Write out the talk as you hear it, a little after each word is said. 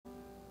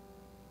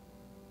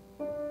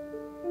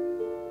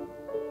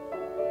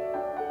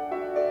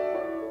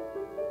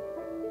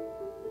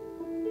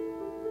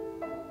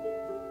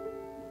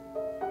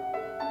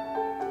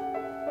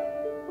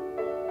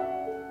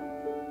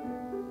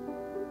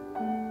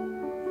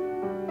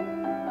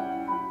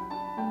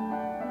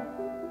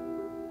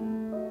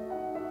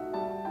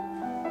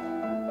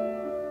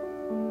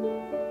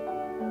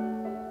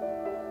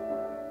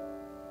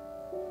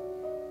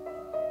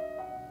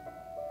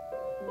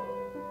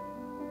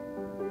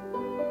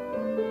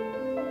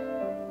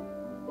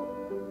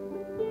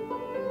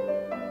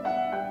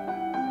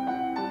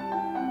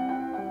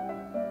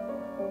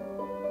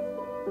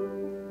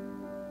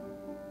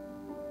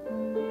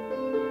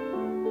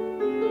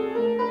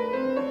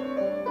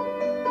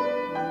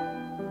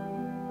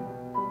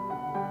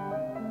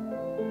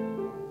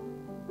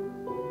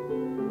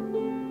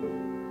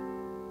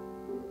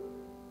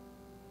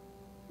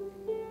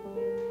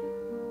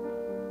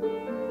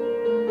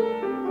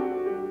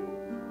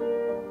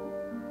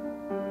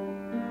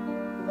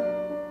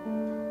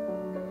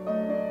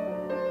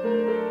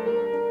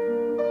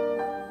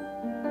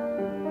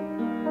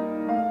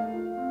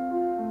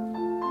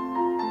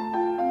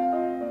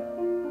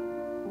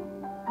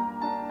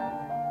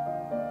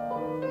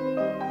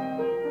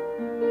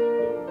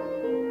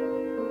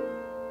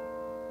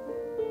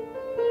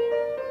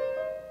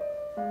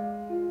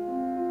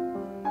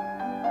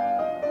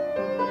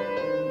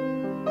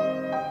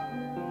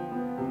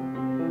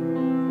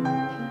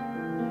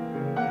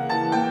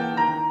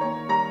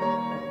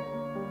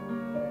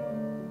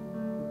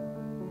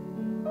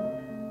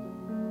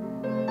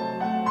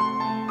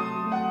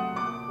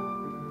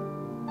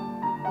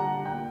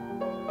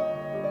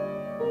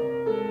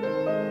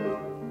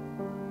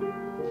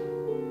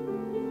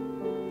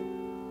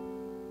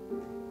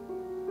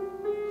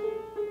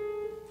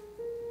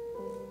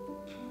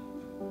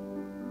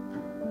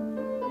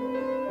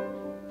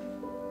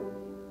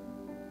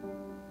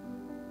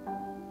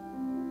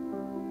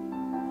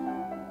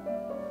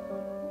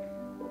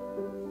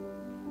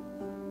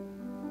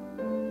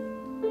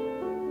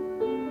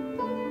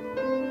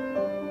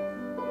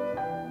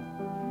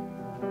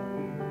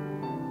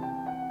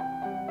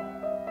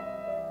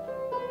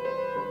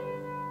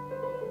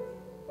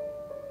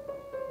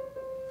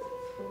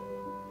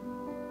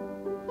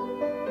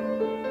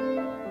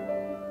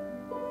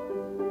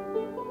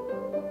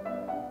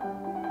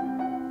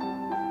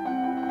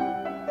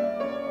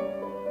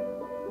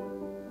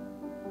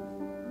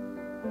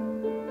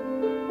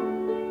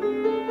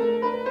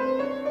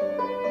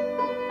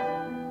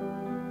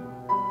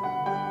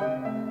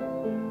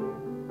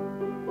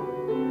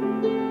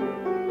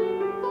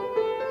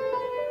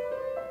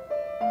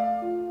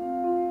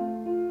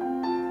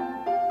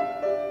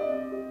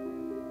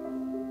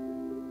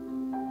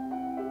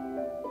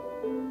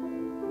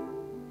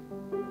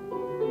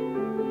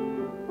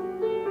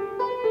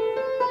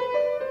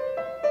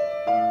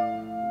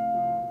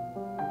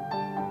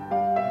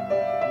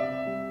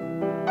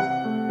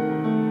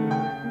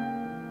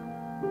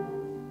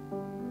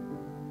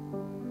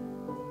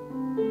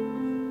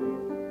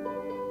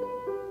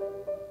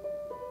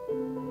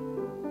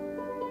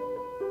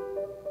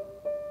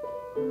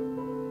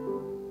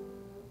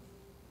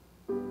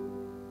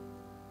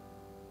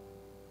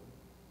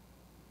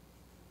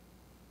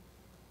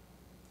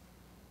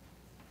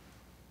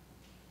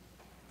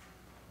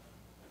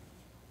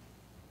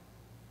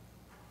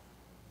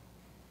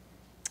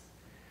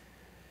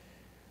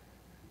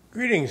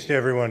Greetings to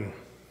everyone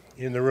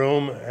in the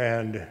room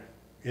and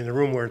in the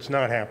room where it's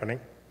not happening.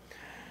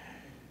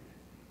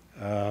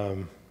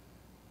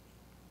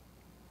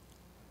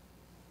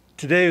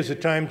 Today is a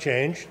time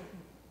change.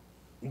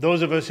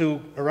 Those of us who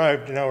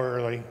arrived an hour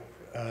early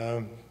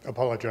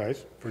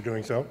apologize for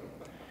doing so.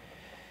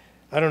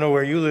 I don't know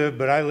where you live,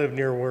 but I live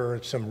near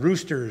where some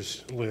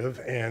roosters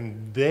live,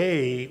 and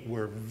they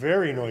were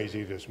very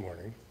noisy this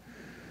morning.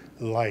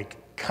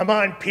 Like, come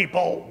on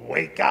people,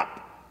 wake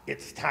up.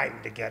 It's time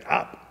to get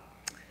up.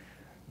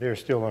 They're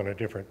still on a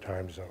different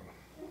time zone.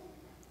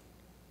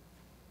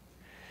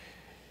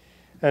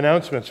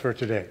 Announcements for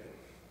today.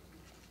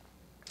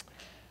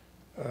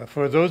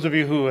 For those of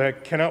you who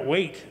cannot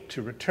wait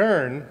to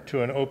return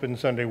to an open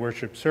Sunday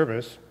worship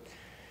service,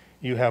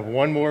 you have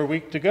one more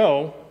week to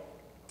go.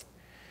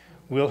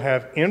 We'll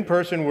have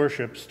in-person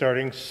worship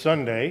starting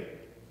Sunday,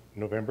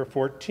 November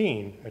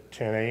 14 at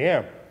 10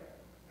 a.m.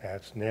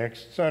 That's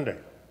next Sunday.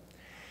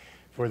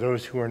 For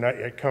those who are not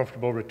yet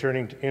comfortable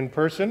returning to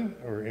in-person,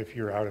 or if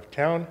you're out of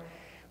town,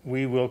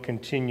 we will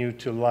continue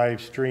to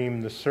live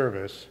stream the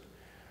service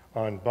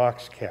on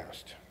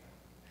Boxcast.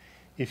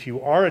 If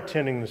you are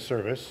attending the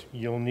service,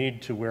 you'll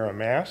need to wear a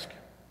mask,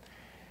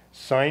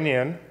 sign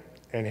in,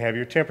 and have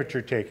your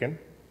temperature taken.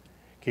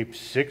 Keep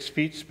 6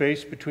 feet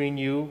space between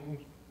you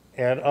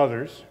and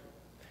others,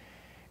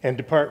 and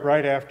depart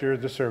right after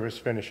the service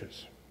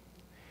finishes.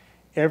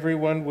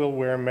 Everyone will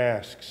wear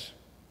masks,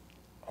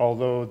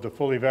 although the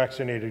fully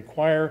vaccinated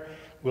choir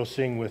will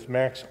sing with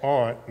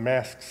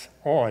masks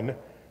on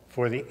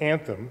for the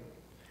anthem.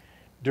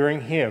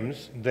 During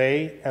hymns,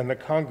 they and the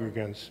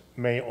congregants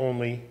may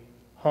only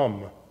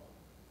hum.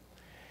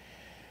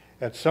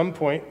 At some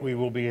point, we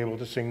will be able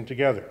to sing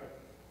together,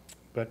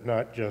 but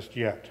not just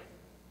yet.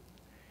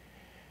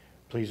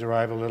 Please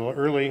arrive a little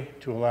early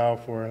to allow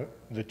for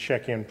the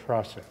check-in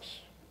process.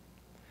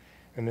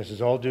 And this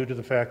is all due to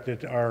the fact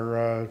that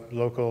our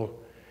local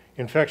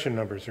infection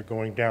numbers are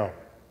going down.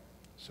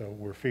 So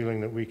we're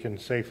feeling that we can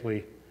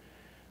safely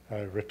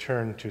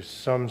return to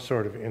some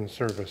sort of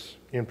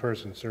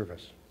in-person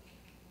service.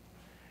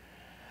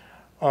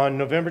 On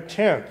November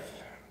 10th,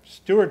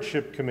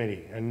 Stewardship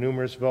Committee and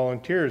numerous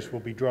volunteers will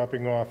be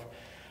dropping off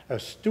a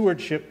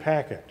stewardship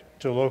packet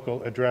to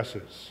local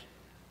addresses.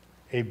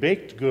 A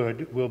baked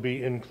good will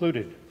be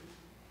included.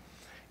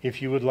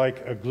 If you would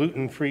like a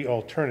gluten-free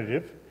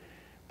alternative,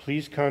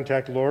 please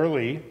contact Laura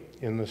Lee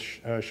in the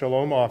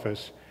Shalom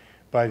office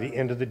by the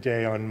end of the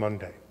day on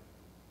Monday.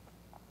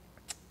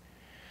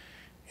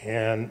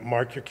 And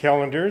mark your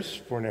calendars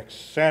for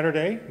next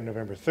Saturday,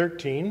 November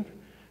 13,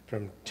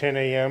 from 10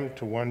 a.m.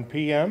 to 1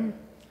 p.m.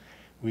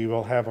 We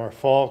will have our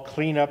fall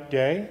cleanup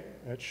day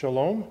at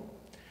Shalom.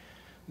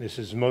 This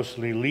is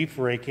mostly leaf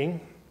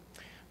raking,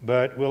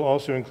 but will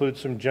also include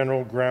some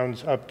general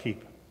grounds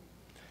upkeep.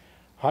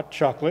 Hot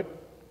chocolate,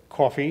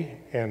 coffee,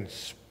 and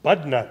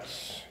spud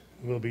nuts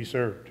will be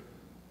served.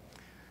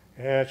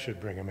 That should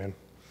bring them in.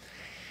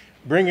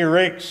 Bring your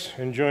rakes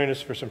and join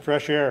us for some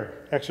fresh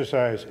air,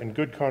 exercise, and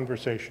good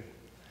conversation.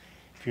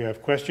 If you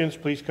have questions,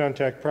 please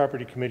contact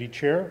Property Committee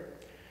Chair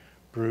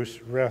Bruce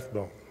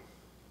Rathbone.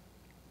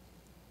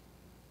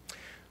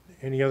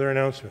 Any other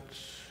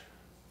announcements?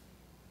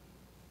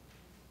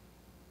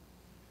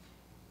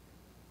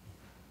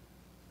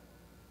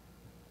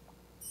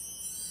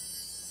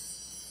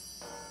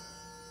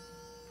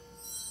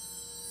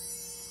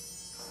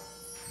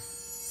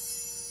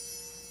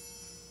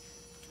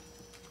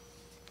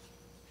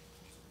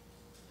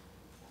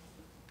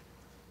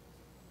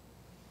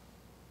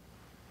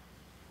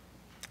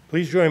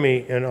 Please join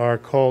me in our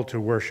call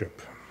to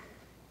worship.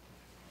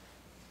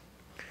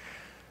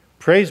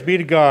 Praise be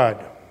to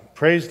God.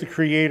 Praise the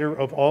Creator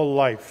of all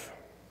life.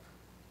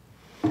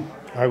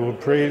 I will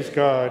praise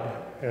God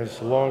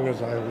as long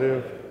as I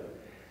live.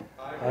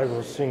 I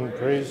will sing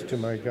praise to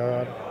my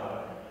God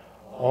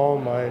all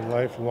my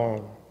life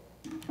long.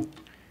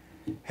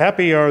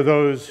 Happy are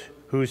those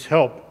whose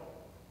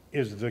help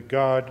is the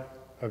God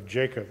of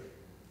Jacob,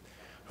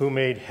 who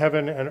made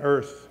heaven and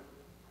earth,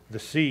 the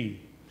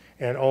sea,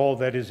 and all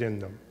that is in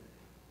them.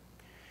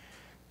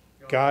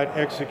 God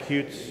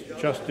executes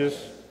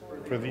justice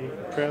for the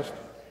oppressed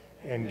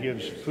and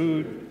gives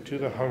food to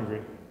the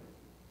hungry.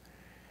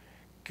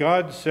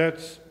 God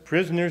sets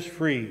prisoners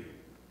free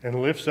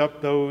and lifts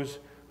up those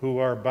who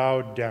are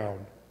bowed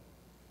down.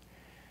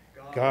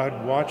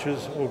 God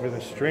watches over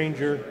the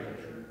stranger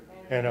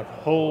and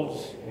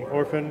upholds the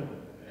orphan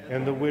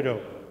and the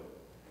widow.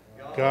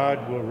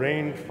 God will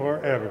reign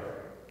forever.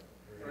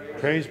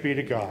 Praise be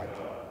to God.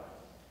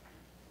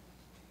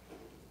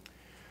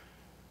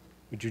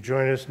 Would you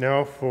join us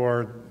now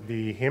for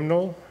the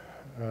hymnal,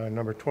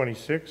 number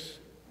 26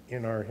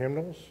 in our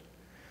hymnals?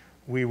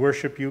 We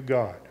worship you,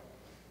 God.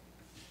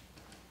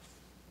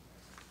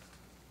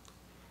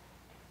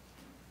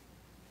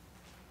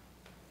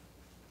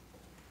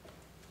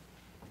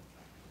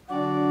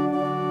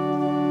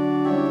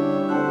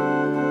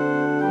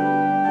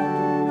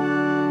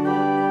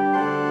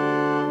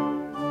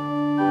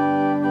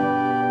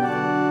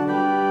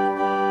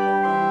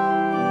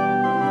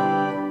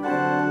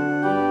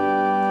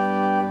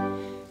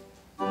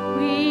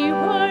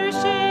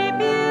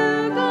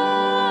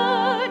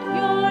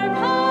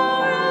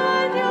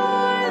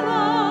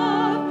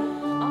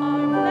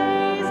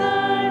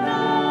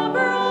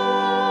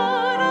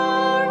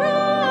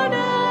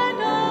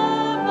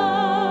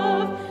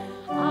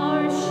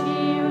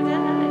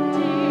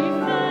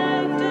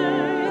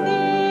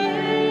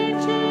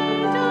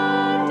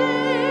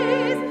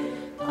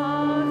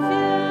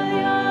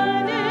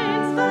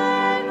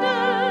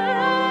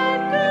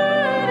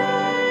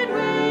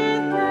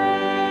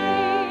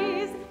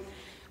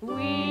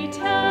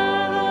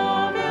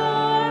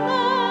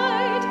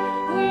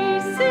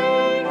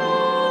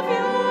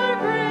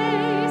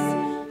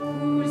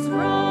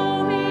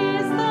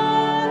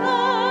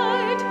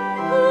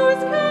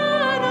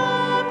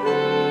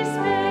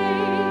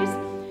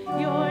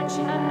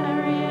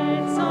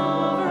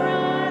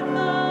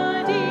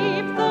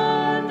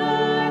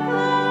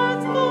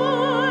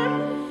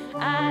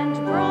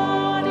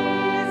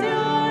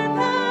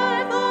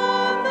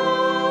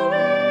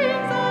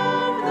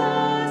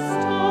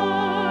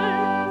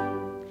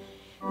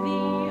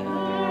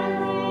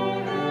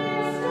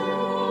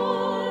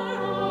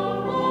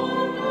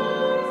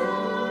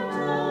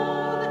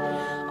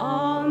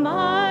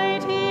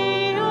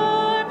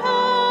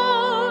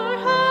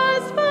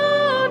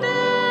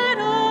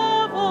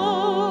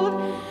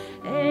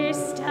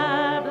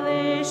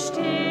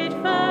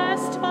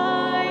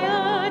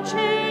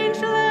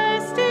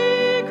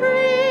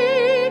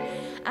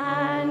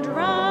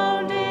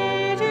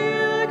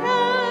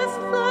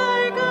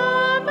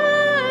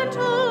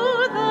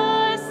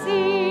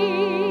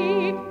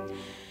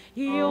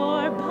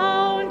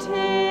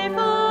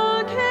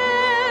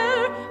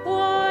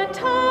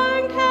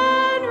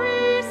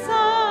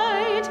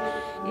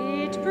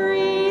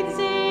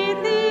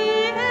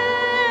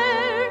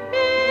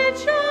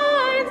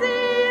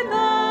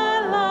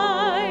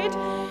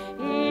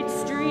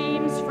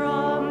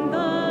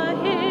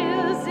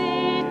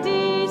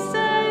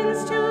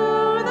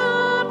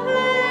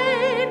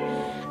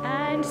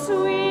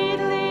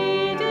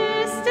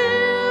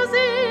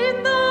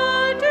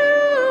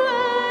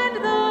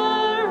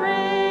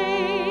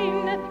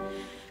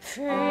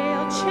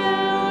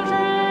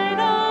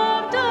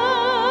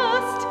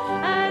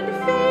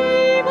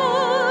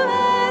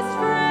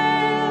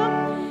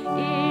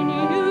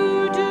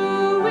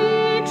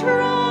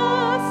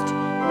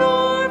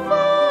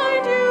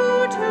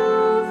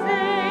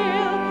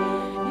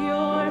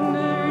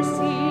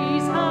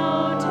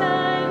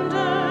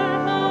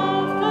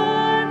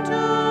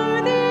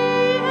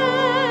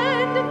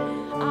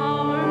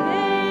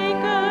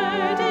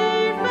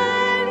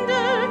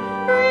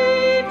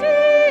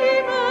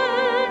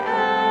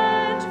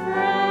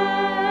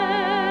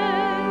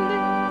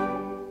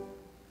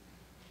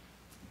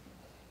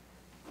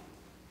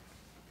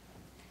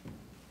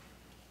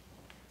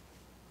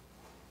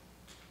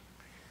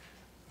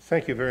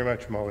 Thank you very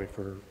much, Molly,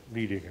 for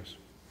leading us.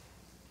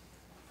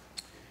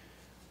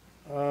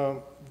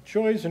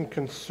 Joys and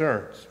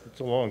concerns.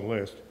 It's a long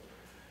list.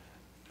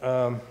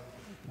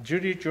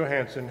 Judy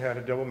Johansson had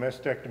a double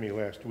mastectomy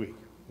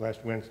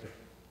last Wednesday.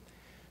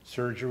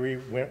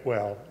 Surgery went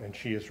well, and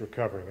she is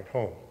recovering at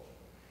home.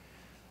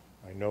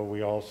 I know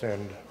we all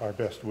send our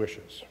best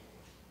wishes.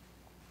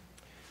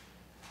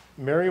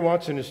 Mary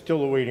Watson is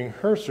still awaiting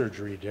her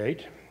surgery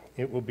date.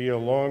 It will be a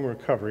long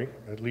recovery,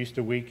 at least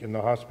a week in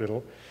the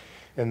hospital,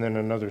 and then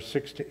another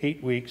 6 to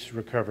 8 weeks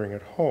recovering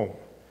at home.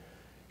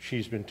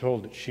 She's been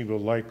told that she will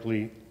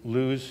likely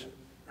lose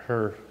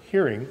her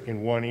hearing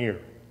in one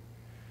ear.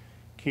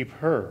 Keep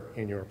her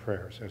in your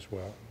prayers as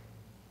well.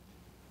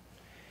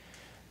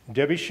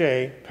 Debbie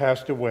Shea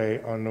passed away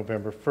on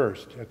November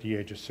 1st at the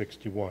age of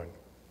 61.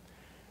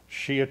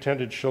 She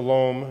attended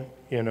Shalom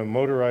in a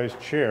motorized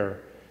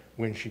chair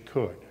when she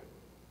could.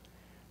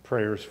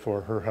 Prayers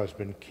for her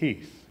husband,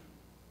 Keith.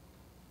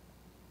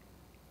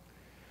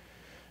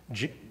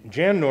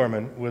 Jan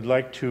Norman would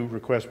like to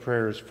request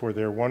prayers for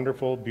their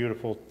wonderful,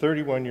 beautiful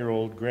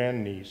 31-year-old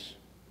grandniece,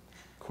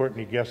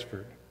 Courtney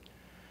Gesford,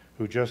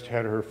 who just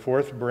had her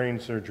 4th brain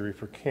surgery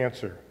for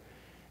cancer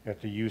at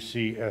the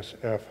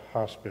UCSF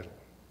hospital.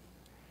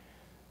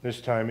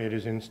 This time it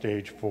is in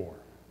stage 4.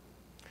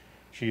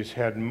 She has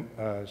had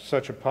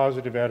such a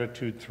positive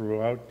attitude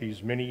throughout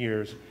these many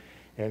years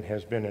and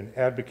has been an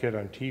advocate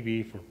on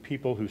TV for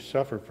people who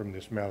suffer from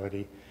this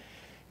malady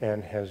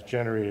and has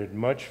generated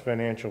much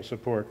financial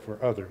support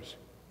for others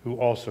who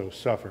also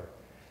suffer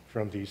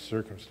from these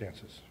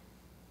circumstances.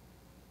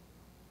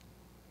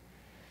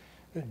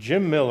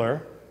 Jim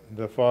Miller,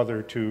 the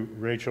father to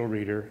Rachel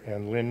Reeder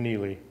and Lynn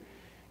Neely,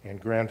 and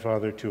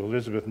grandfather to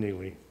Elizabeth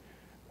Neely,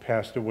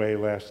 passed away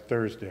last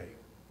Thursday.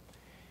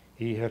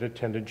 He had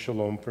attended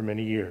Shalom for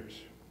many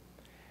years.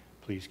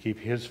 Please keep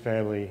his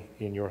family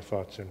in your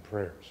thoughts and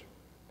prayers.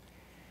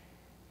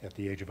 At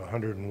the age of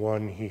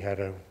 101, he had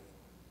a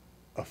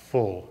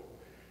full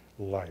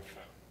life.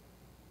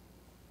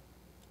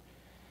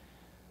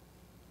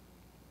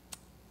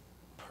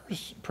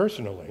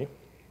 Personally,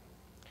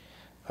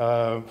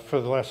 for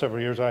the last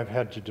several years, I've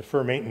had to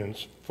defer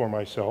maintenance for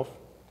myself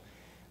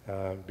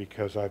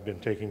because I've been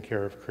taking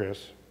care of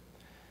Chris.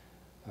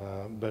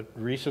 But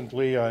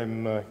recently,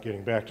 I'm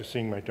getting back to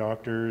seeing my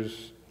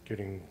doctors,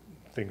 getting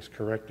things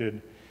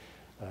corrected.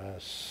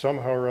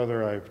 Somehow or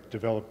other, I've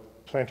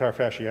developed plantar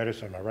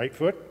fasciitis on my right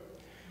foot,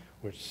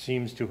 which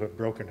seems to have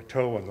broken a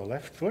toe on the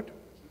left foot.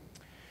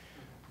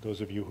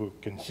 Those of you who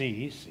can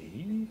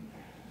see.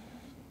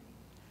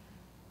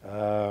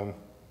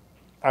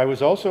 I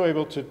was also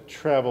able to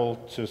travel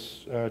to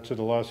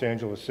the Los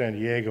Angeles, San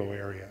Diego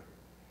area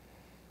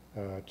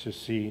to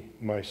see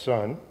my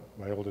son,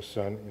 my oldest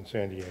son, in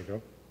San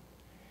Diego,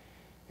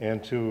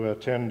 and to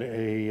attend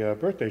a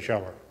birthday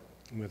shower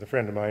with a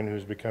friend of mine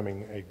who's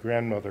becoming a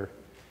grandmother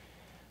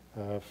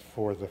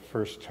for the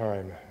first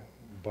time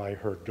by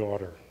her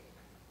daughter.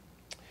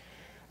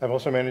 I've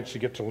also managed to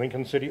get to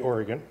Lincoln City,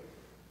 Oregon,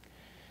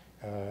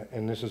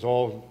 and this is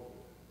all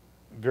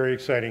very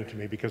exciting to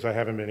me because I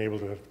haven't been able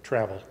to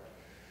travel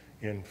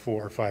in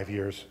 4 or 5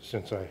 years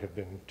since I have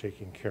been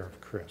taking care of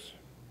Chris.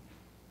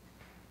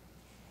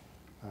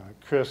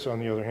 Chris, on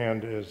the other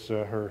hand,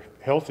 her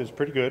health is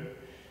pretty good,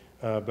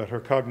 but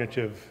her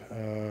cognitive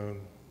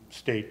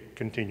state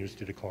continues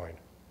to decline.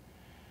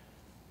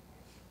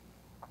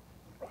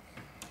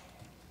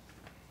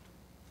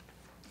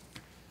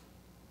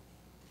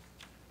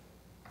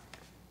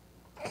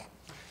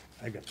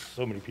 I've got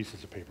so many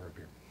pieces of paper up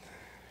here.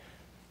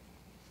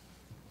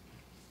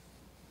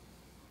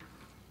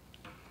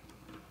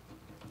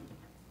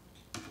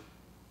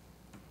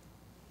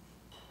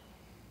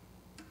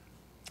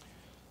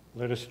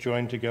 Let us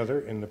join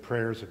together in the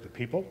prayers of the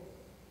people.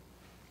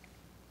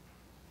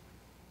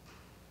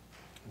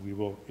 We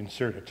will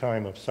insert a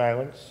time of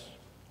silence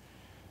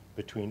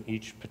between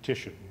each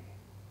petition.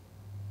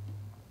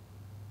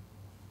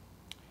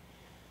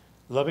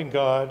 Loving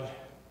God,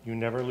 you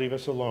never leave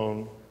us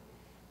alone,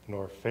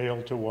 nor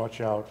fail to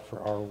watch out for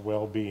our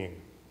well-being,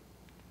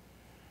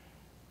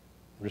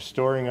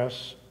 restoring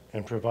us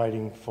and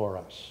providing for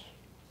us.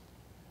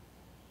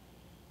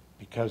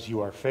 Because you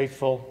are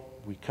faithful,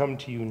 we come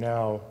to you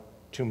now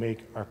to make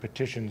our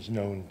petitions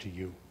known to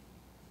you.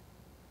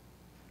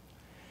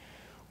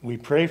 We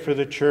pray for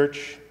the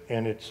church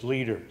and its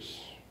leaders.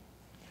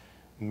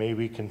 May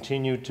we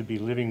continue to be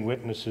living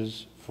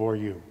witnesses for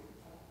you.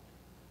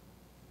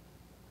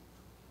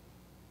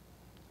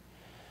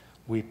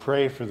 We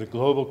pray for the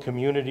global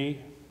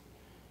community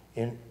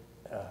and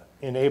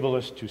enable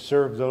us to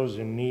serve those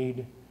in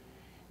need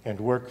and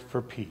work for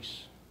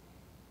peace.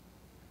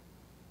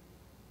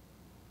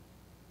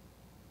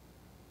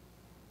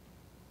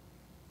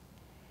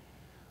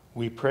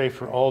 We pray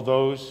for all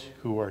those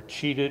who are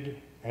cheated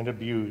and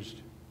abused.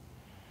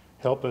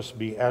 Help us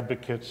be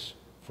advocates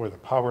for the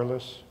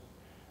powerless,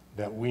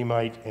 that we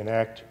might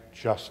enact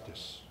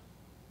justice.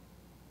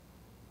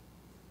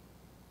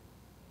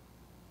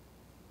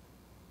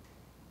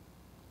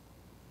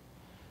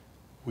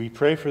 We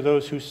pray for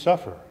those who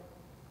suffer.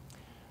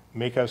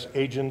 Make us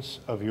agents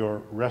of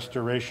your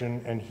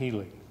restoration and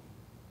healing.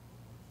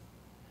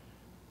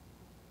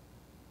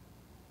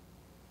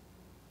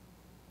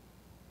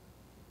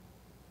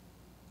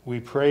 We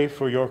pray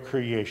for your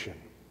creation.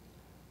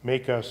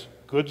 Make us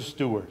good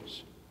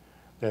stewards,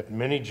 that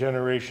many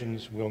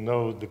generations will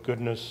know the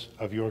goodness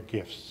of your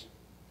gifts.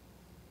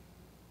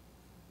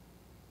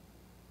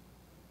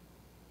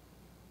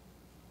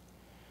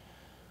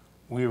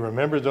 We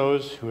remember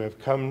those who have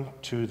come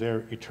to their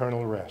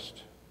eternal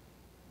rest.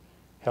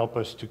 Help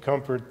us to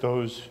comfort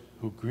those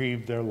who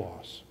grieve their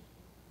loss.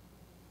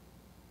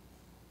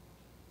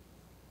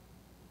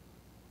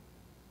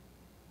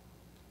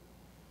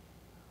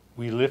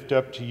 We lift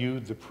up to you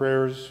the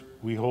prayers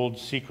we hold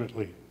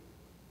secretly,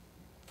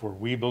 for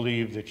we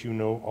believe that you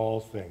know all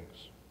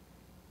things.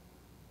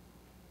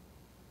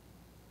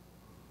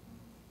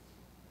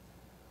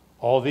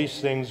 All these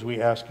things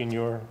we ask in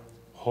your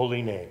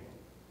holy name.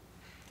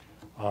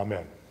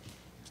 Amen.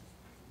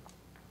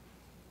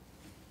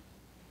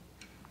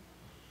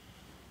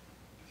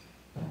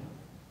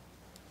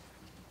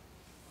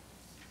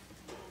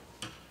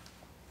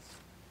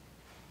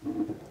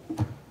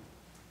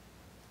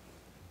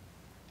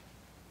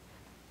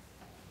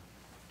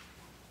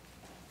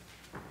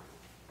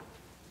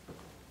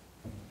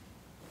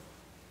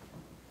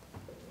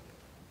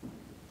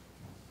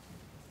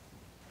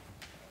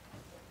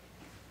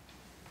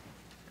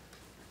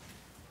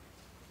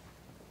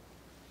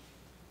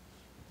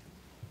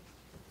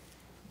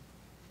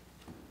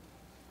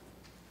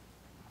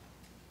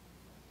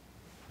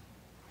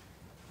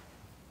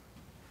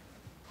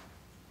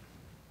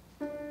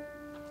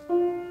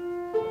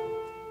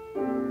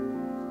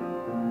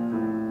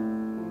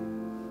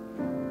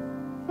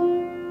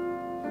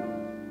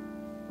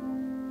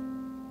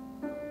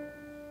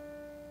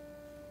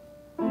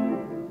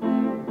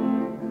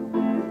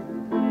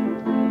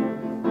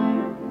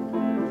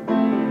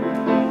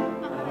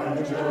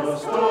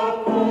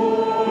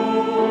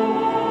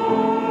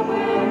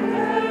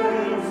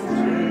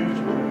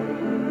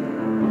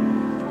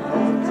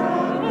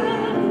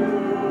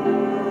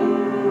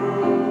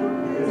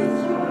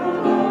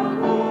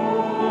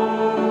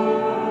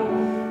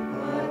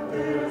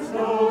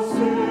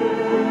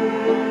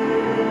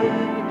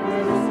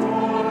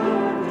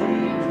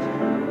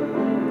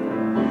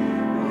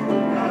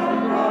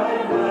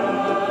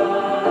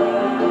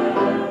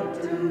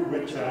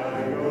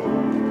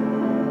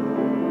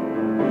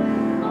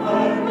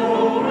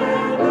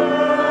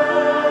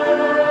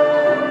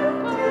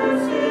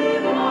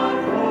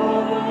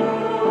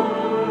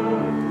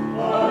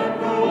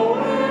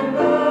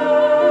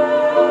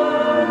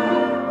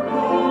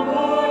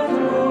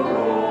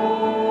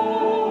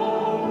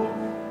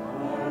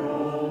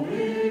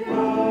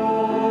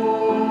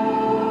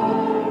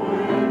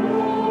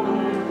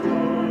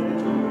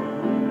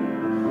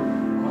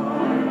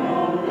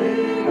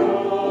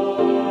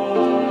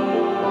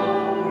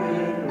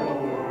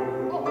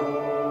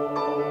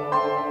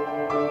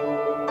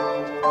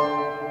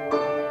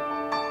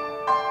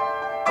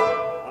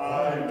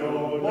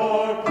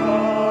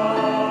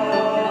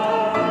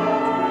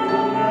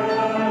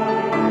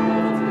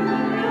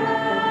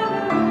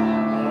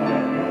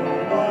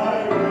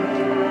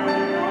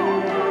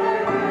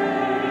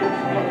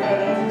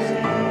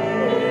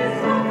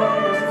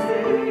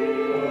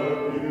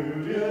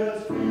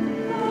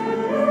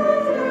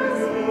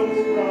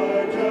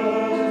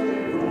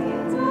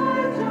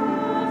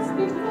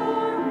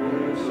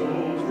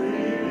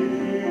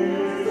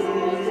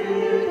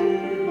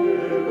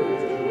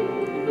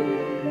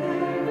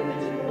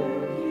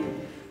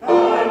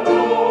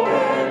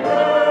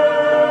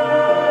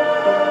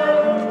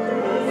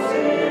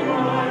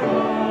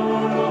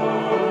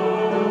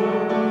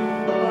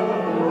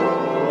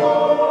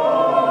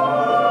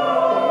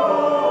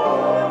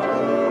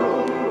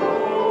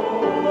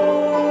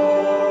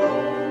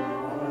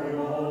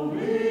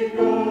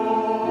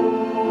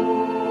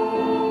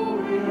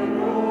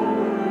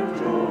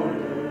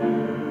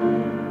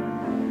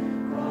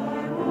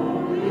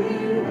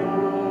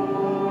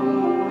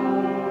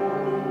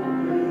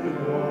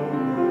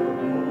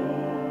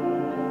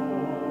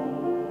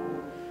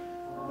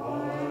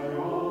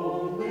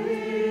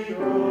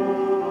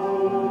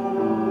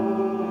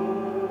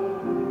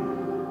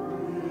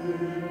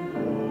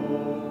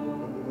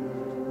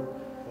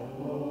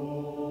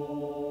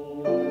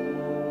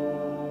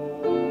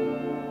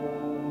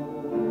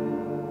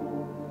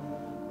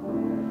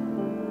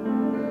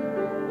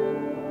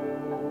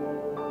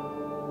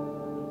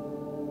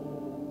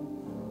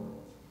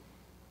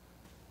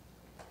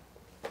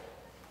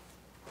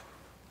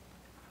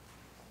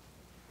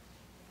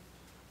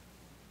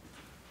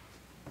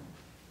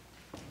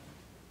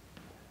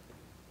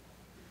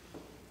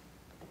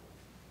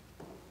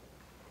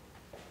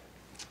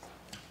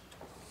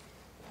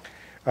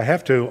 I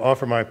have to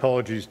offer my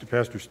apologies to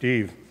Pastor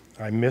Steve.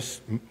 I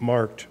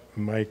mismarked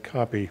my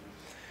copy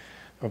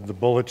of the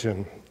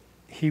bulletin.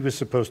 He was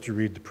supposed to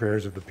read the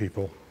prayers of the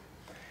people.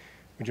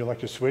 Would you like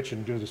to switch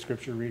and do the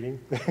scripture reading?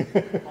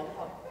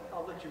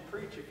 I'll let you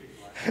preach if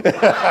you'd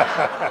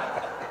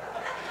like.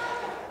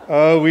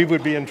 Oh, we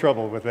would be in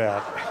trouble with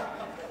that.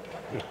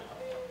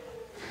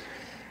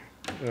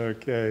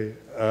 Okay.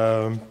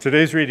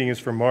 Today's reading is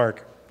from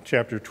Mark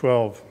chapter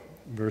 12,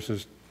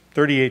 verses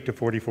 38 to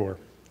 44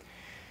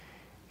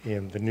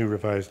 in the New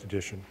Revised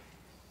Edition.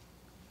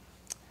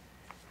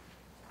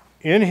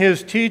 In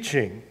his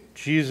teaching,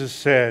 Jesus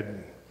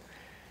said,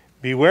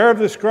 "Beware of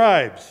the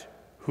scribes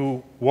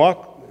who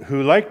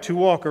like to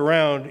walk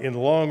around in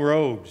long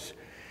robes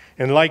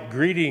and like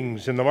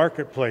greetings in the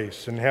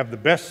marketplace and have the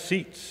best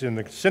seats in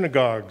the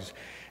synagogues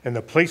and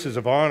the places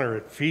of honor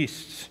at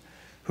feasts,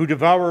 who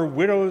devour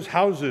widows'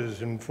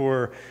 houses and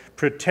for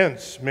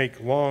pretense make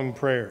long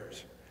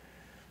prayers.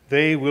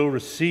 They will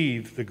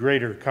receive the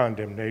greater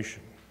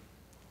condemnation."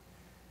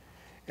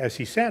 As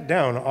he sat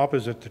down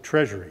opposite the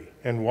treasury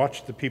and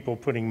watched the people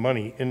putting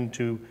money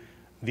into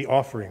the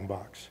offering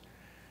box,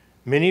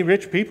 many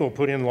rich people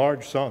put in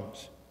large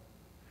sums.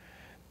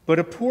 But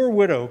a poor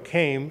widow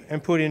came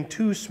and put in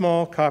 2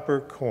 small copper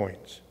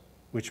coins,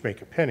 which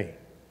make a penny.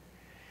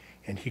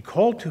 And he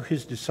called to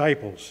his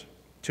disciples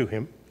to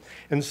him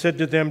and said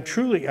to them,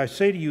 "Truly I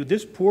say to you,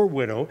 this poor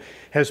widow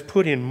has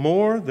put in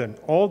more than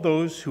all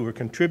those who were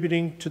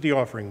contributing to the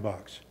offering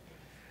box.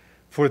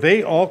 For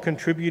they all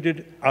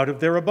contributed out of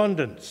their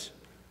abundance.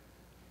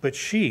 But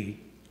she,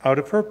 out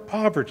of her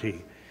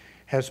poverty,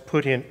 has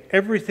put in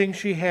everything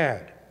she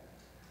had,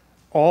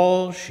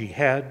 all she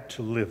had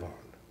to live on."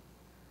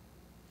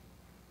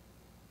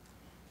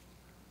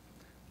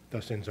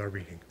 Thus ends our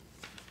reading.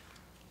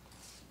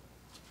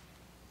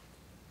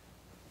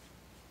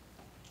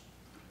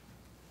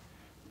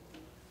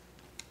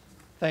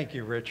 Thank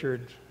you,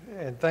 Richard,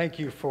 and thank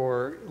you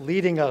for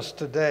leading us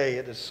today.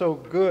 It is so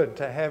good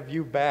to have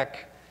you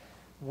back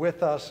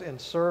with us in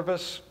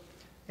service,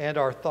 and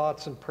our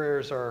thoughts and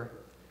prayers are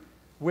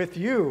with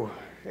you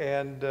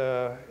and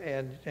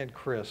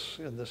Chris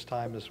in this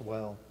time as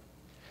well.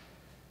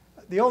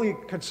 The only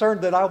concern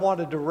that I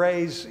wanted to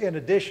raise, in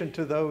addition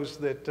to those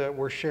that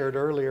were shared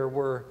earlier,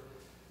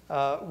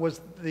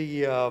 was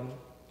the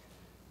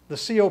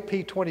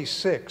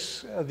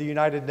COP26, the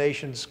United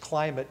Nations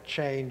Climate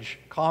Change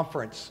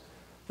Conference,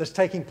 that's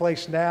taking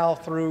place now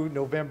through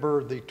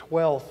November the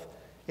 12th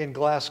in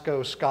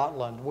Glasgow,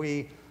 Scotland.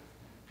 We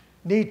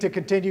need to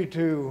continue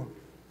to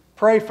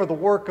pray for the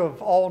work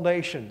of all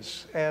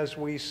nations as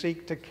we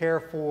seek to care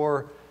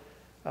for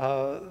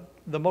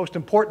the most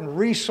important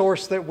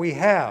resource that we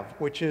have,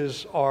 which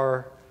is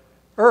our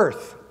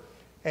earth,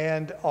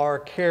 and our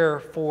care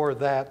for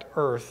that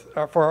earth,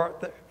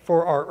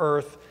 for our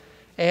earth,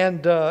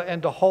 and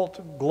to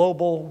halt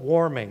global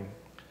warming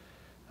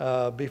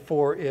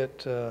before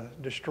it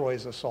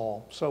destroys us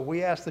all. So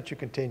we ask that you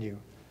continue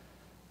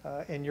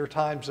in your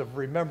times of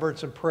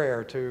remembrance and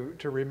prayer to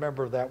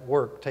remember that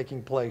work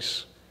taking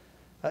place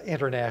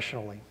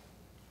internationally.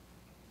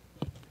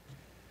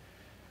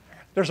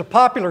 There's a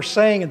popular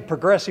saying in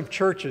progressive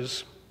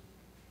churches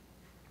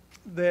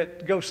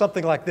that goes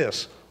something like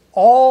this: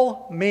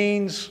 all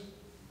means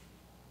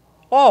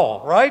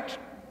all, right?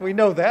 We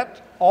know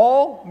that.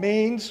 All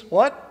means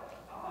what?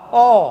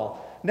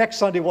 All. Next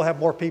Sunday we'll have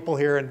more people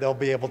here and they'll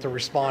be able to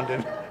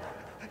respond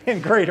in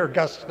greater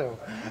gusto.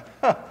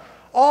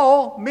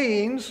 All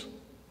means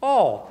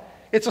all.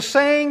 It's a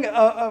saying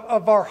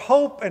of our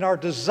hope and our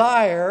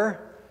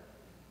desire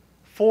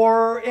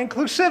for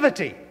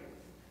inclusivity,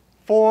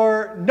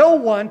 for no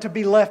one to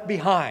be left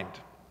behind.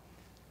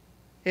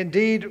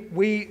 Indeed,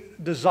 we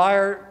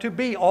desire to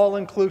be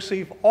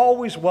all-inclusive,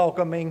 always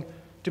welcoming,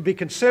 to be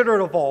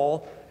considerate of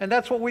all, and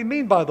that's what we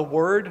mean by the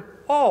word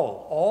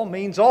all. All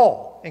means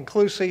all.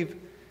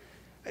 Inclusivity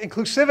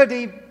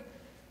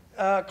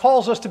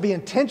calls us to be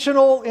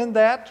intentional in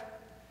that,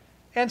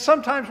 and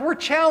sometimes we're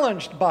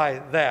challenged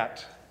by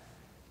that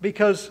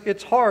because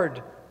it's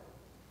hard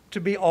to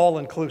be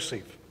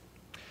all-inclusive.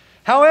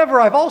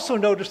 However, I've also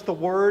noticed the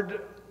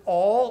word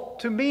all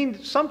to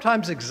mean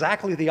sometimes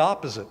exactly the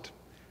opposite.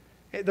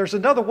 There's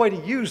another way to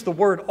use the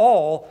word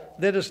all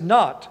that is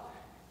not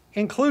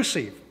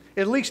inclusive,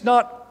 at least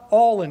not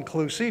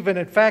all-inclusive, and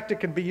in fact it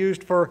can be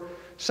used for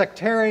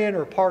sectarian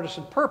or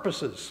partisan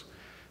purposes.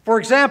 For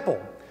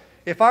example,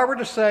 if I were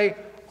to say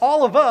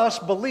all of us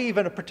believe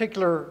in a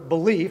particular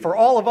belief, or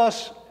all of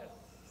us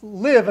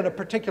live in a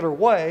particular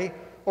way,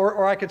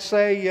 or I could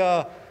say,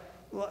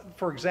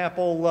 for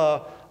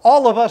example,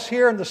 all of us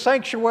here in the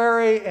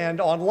sanctuary and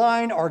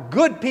online are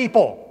good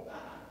people,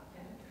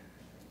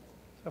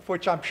 of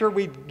which I'm sure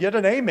we'd get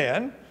an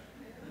amen.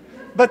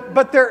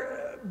 But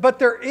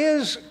there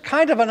is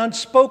kind of an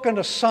unspoken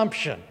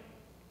assumption,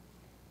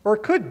 or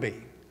it could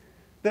be,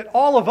 that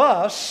all of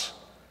us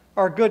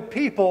are good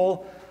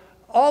people.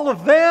 All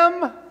of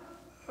them,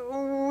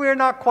 we're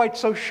not quite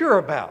so sure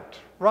about,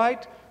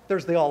 right?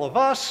 There's the all of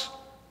us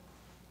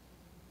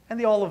and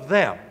the all of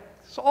them.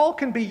 So all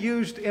can be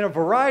used in a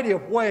variety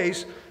of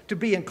ways to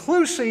be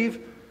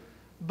inclusive,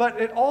 but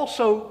it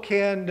also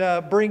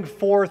can bring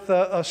forth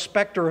a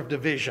specter of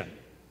division.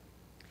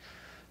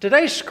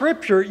 Today's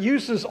scripture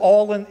uses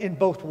all in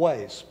both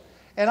ways.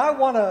 And I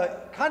want to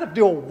kind of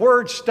do a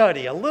word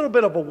study, a little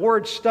bit of a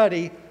word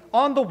study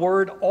on the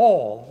word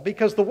all,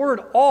 because the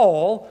word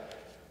all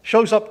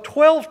shows up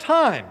 12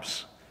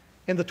 times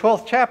in the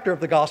 12th chapter of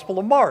the Gospel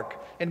of Mark.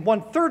 And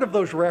 1/3 of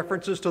those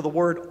references to the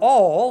word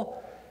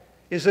all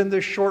is in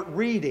this short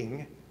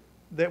reading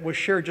that was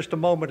shared just a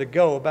moment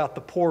ago about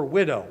the poor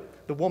widow,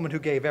 the woman who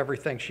gave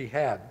everything she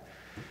had.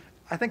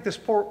 I think this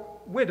poor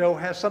widow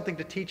has something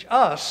to teach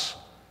us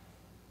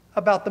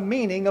about the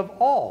meaning of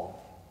all.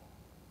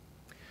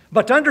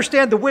 But to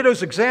understand the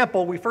widow's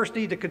example, we first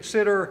need to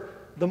consider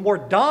the more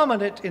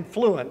dominant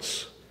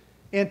influence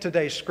in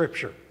today's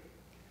scripture.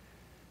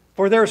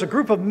 For there's a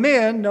group of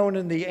men known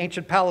in the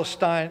ancient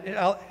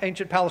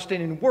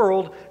Palestinian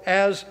world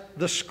as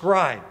the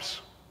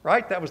scribes,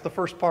 right? That was the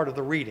first part of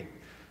the reading,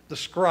 the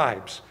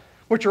scribes,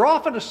 which are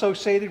often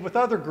associated with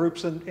other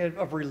groups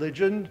of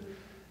religion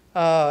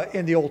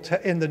in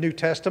the New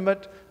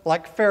Testament,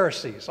 like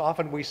Pharisees.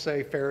 Often we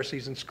say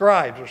Pharisees and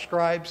scribes, or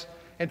scribes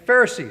and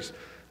Pharisees.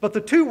 But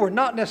the two were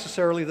not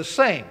necessarily the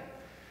same.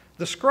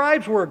 The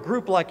scribes were a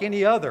group like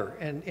any other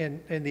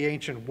in the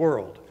ancient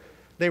world.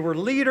 They were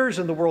leaders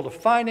in the world of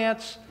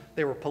finance,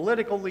 they were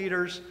political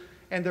leaders,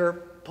 and their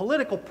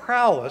political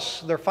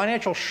prowess, their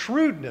financial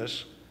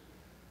shrewdness,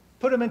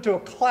 put them into a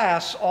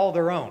class all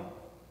their own.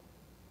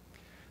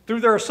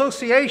 Through their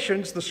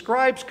associations, the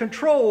scribes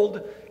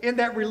controlled in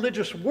that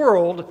religious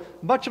world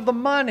much of the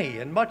money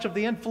and much of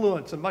the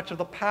influence and much of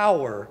the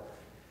power.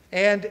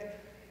 And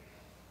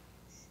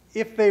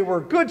if they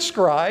were good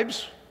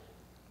scribes,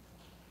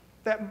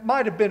 that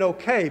might have been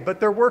okay,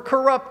 but there were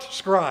corrupt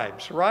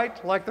scribes,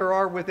 right? Like there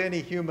are with any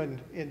human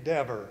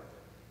endeavor.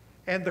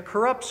 And the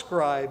corrupt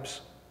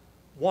scribes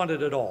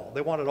wanted it all.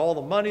 They wanted all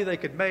the money they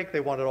could make.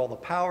 They wanted all the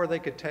power they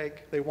could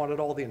take. They wanted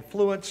all the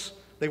influence.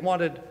 They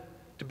wanted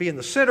to be in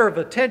the center of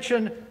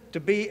attention, to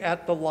be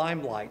at the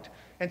limelight.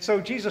 And so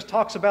Jesus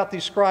talks about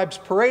these scribes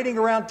parading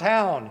around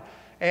town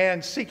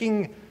and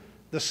seeking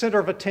the center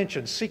of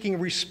attention, seeking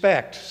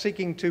respect,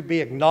 seeking to be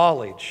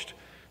acknowledged.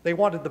 They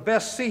wanted the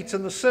best seats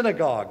in the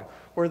synagogue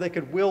where they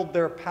could wield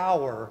their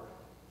power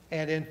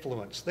and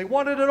influence. They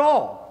wanted it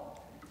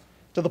all,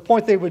 to the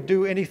point they would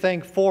do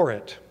anything for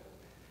it.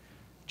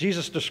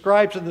 Jesus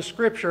describes in the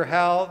scripture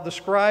how the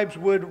scribes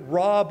would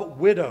rob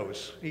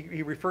widows.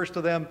 He refers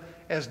to them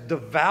as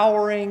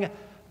devouring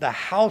the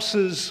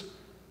houses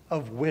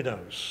of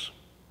widows,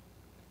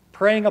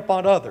 preying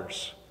upon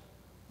others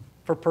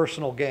for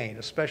personal gain,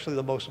 especially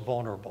the most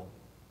vulnerable.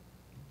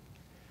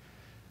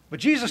 But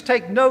Jesus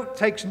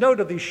takes note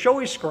of these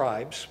showy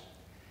scribes,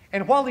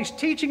 and while he's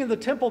teaching in the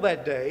temple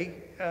that day,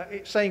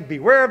 saying,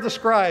 beware of the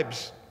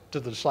scribes to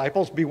the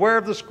disciples, beware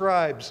of the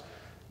scribes.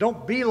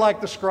 Don't be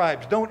like the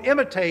scribes. Don't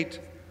imitate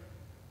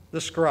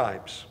the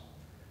scribes.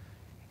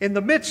 In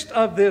the midst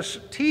of this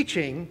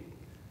teaching,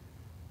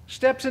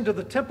 steps into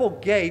the temple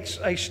gates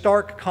a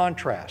stark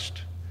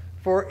contrast.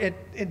 For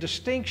in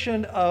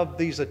distinction of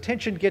these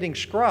attention-getting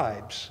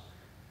scribes,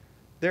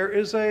 there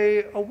is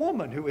a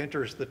woman who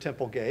enters the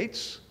temple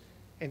gates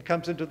and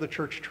comes into the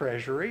church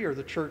treasury, or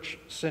the church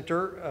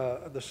center,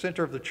 the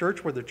center of the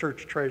church where the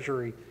church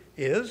treasury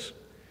is.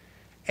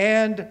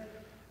 And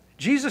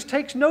Jesus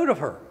takes note of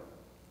her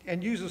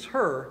and uses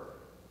her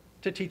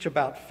to teach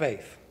about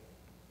faith.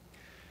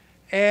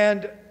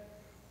 And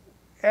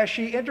as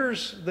she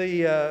enters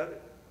the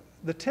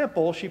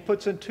temple, she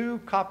puts in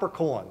 2 copper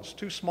coins,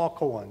 2 small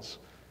coins.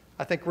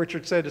 I think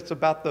Richard said it's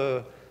about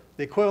the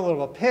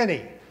equivalent of a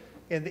penny.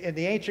 In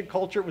the ancient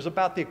culture, it was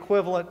about the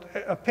equivalent,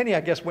 a penny, I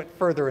guess, went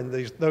further in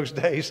those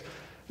days,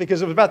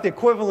 because it was about the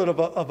equivalent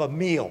of a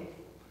meal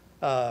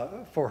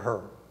for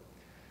her.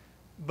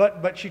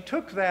 But she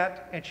took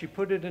that and she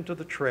put it into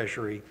the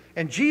treasury.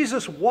 And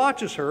Jesus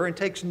watches her and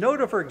takes note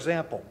of her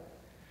example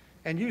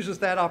and uses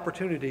that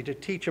opportunity to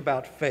teach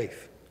about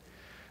faith.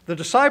 The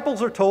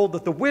disciples are told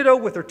that the widow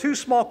with her 2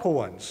 small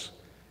coins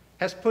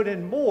has put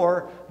in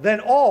more than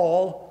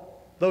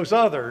all those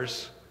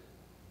others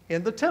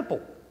in the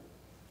temple.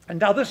 And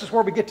now this is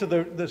where we get to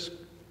this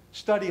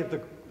study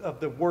of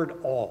the word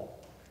all.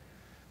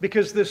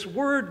 Because this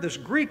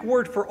Greek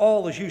word for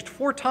all is used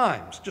 4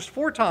 times, just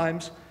 4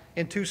 times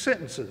in 2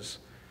 sentences.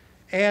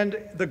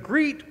 And the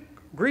Greek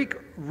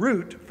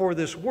root for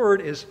this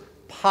word is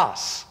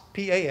pas,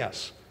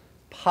 P-A-S,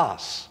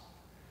 pas.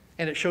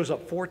 And it shows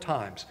up 4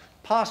 times.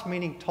 Pas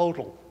meaning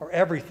total, or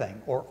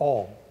everything, or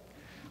all.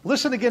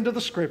 Listen again to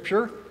the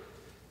scripture,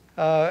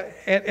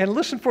 and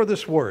listen for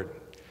this word.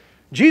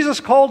 Jesus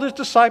called his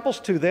disciples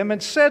to them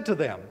and said to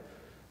them,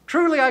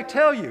 truly I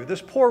tell you,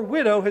 this poor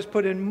widow has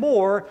put in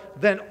more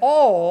than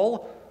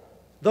all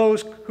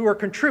those who are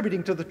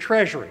contributing to the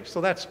treasury.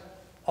 So that's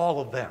all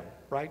of them,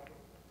 right?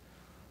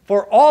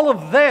 For all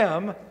of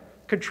them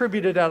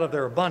contributed out of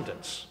their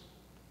abundance.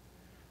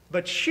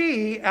 But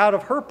she, out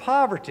of her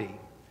poverty,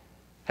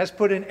 has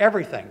put in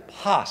everything,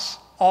 pas,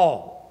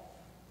 all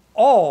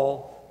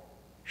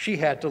she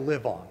had to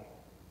live on.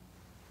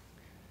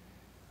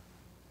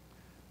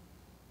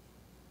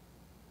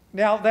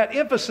 Now, that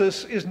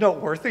emphasis is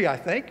noteworthy, I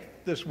think,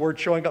 this word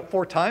showing up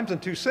 4 times in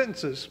 2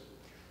 sentences.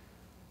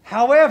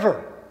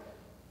 However,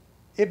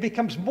 it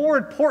becomes more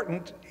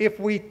important if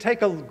we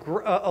take a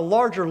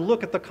larger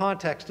look at the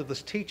context of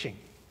this teaching.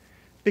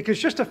 Because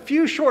just a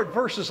few short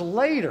verses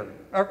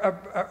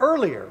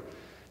earlier,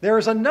 there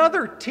is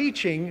another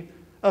teaching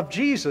of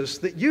Jesus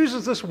that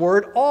uses this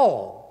word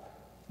all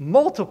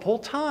multiple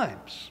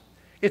times.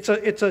 It's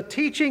a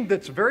teaching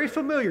that's very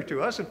familiar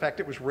to us. In fact,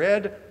 it was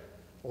read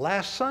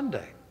last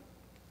Sunday.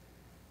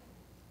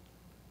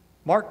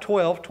 Mark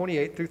 12,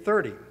 28 through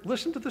 30.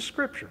 Listen to the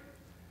scripture.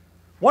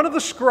 One of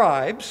the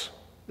scribes,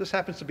 this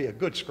happens to be a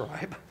good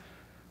scribe,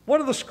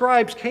 one of the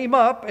scribes came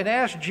up and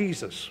asked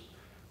Jesus,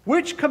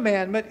 "Which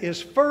commandment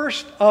is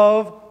first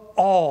of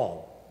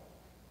all?"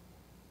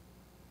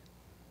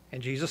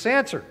 And Jesus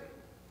answered,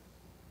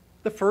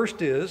 "The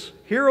first is,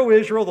 Hear, O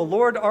Israel, the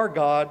Lord our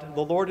God,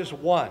 the Lord is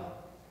one.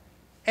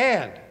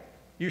 And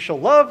you shall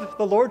love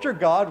the Lord your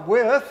God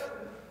with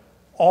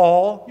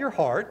all your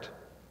heart,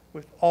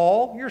 with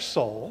all your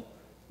soul,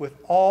 with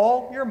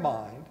all your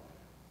mind,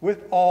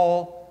 with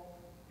all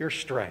your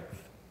strength."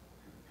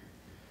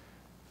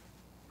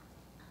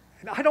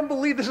 And I don't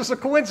believe this is a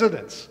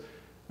coincidence.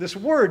 This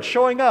word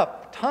showing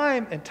up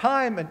time and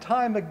time and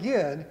time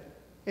again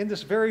in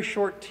this very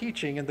short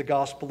teaching in the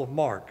Gospel of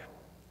Mark.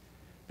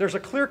 There's a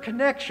clear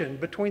connection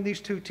between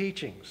these two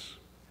teachings.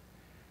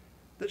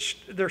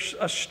 There's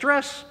a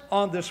stress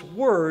on this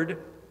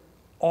word,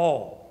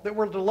 all, that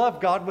we're to love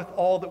God with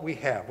all that we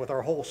have, with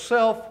our whole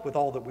self, with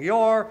all that we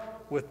are,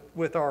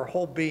 with our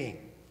whole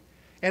being.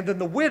 And then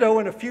the widow,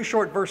 in a few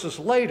short verses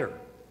later,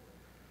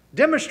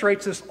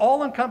 demonstrates this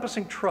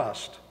all-encompassing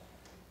trust.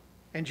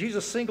 And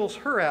Jesus singles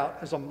her out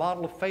as a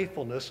model of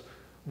faithfulness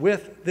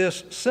with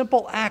this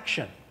simple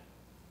action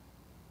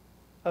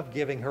of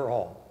giving her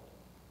all.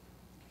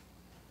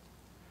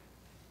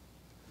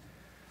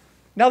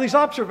 Now, these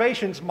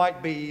observations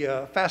might be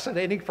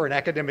fascinating for an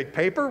academic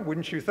paper,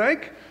 wouldn't you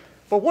think?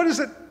 But what does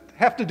it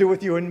have to do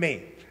with you and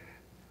me?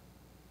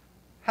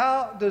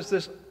 How does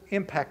this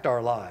impact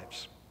our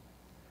lives?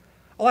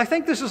 Well, I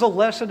think this is a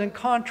lesson in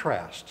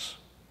contrasts.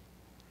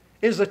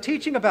 It is a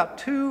teaching about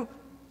two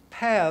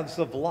paths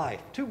of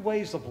life, two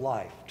ways of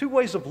life, two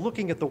ways of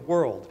looking at the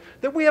world,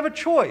 that we have a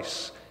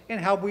choice in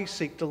how we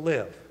seek to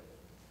live.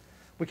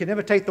 We can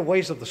imitate the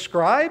ways of the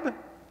scribe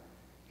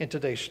in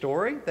today's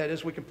story. That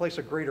is, we can place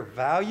a greater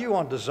value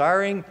on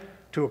desiring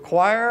to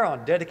acquire,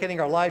 on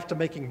dedicating our life to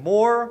making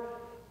more,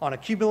 on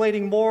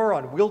accumulating more,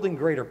 on wielding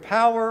greater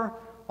power,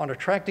 on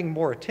attracting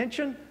more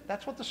attention.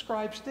 That's what the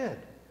scribes did.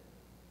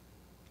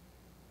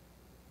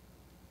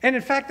 And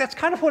in fact, that's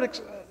kind of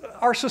what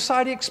our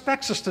society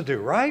expects us to do,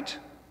 right?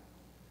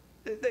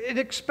 It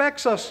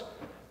expects us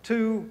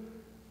to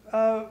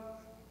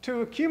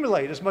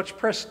accumulate as much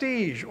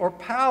prestige or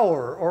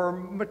power or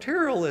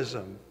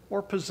materialism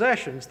or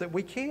possessions that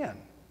we can.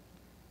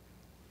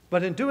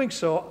 But in doing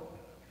so,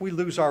 we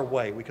lose our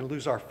way. We can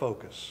lose our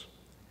focus.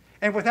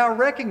 And without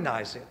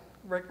recognizing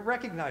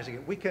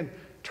it, we can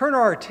turn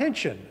our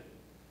attention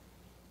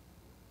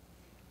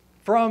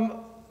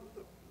from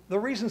the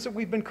reasons that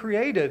we've been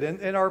created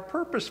and our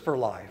purpose for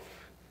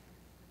life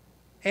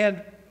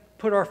and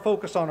put our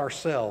focus on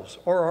ourselves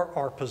or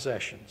our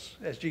possessions.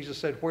 As Jesus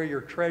said, where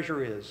your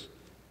treasure is,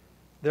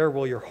 there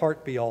will your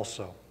heart be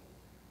also.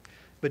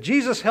 But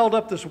Jesus held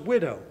up this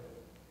widow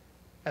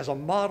as a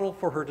model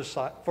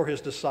for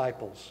his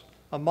disciples,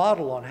 a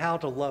model on how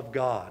to love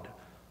God,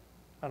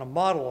 and a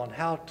model on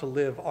how to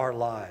live our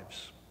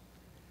lives.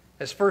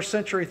 As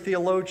first-century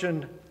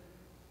theologian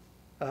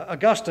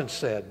Augustine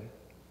said,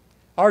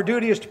 our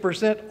duty is to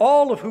present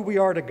all of who we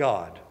are to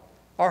God,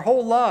 our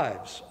whole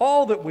lives,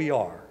 all that we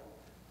are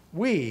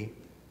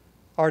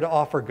to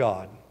offer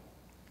God.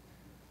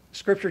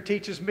 Scripture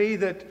teaches me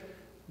that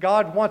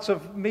God wants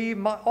of me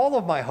all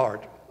of my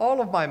heart,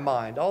 all of my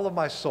mind, all of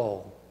my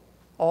soul,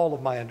 all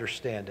of my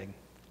understanding,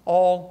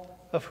 all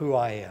of who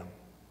I am.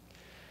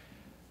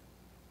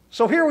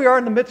 So here we are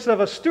in the midst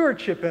of a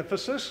stewardship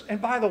emphasis.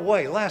 And by the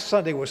way, last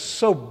Sunday was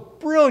so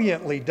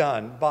brilliantly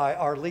done by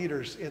our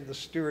leaders in the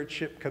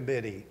stewardship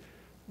committee.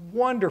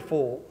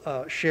 Wonderful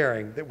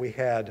sharing that we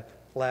had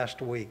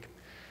last week.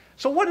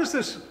 So what does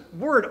this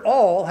word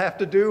all have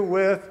to do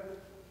with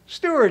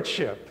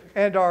stewardship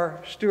and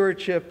our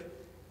stewardship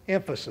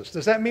emphasis?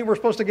 Does that mean we're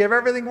supposed to give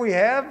everything we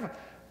have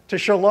to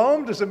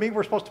Shalom? Does it mean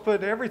we're supposed to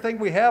put everything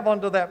we have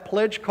onto that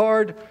pledge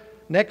card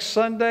next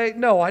Sunday?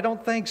 No, I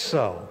don't think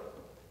so.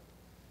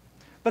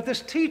 But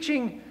this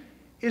teaching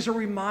is a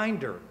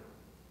reminder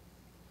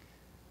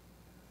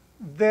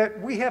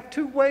that we have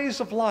two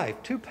ways of life,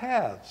 two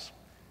paths.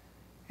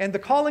 And the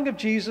calling of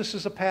Jesus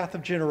is a path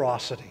of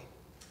generosity,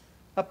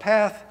 a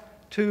path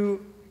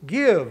to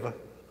give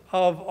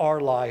of our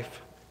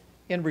life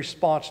in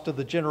response to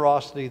the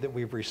generosity that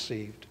we've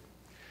received.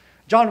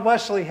 John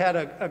Wesley had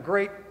a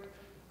very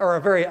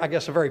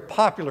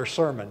popular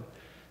sermon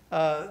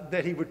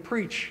that he would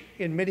preach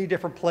in many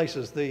different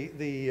places.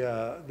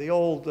 The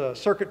old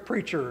circuit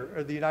preacher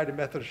of the United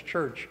Methodist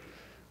Church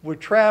would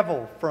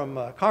travel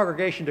from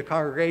congregation to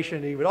congregation,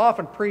 and he would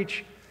often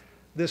preach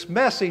this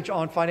message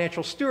on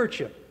financial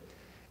stewardship.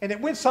 And it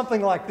went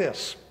something like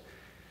this.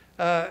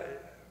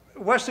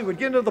 Wesley would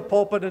get into the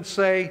pulpit and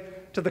say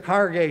to the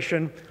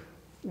congregation,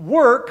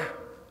 work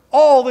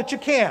all that you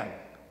can.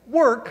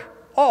 Work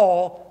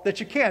all that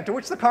you can. To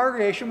which the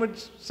congregation would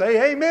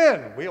say,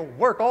 amen. We'll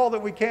work all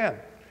that we can.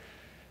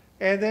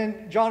 And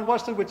then John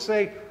Wesley would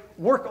say,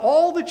 work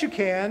all that you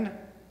can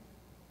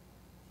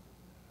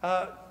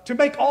to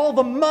make all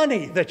the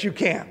money that you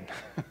can.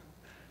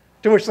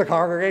 To which the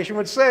congregation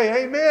would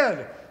say,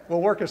 amen.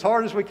 We'll work as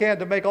hard as we can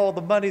to make all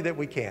the money that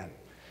we can.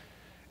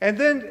 And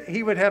then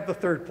he would have the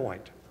third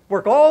point.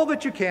 Work all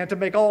that you can to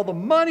make all the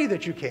money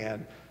that you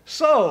can,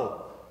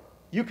 so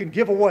you can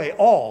give away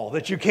all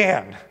that you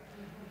can.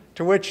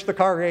 To which the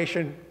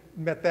congregation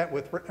met that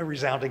with a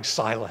resounding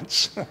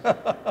silence.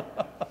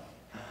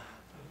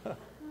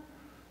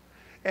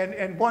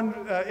 And one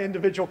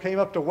individual came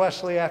up to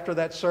Wesley after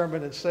that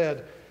sermon and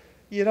said,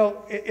 you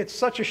know, it's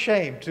such a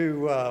shame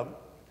to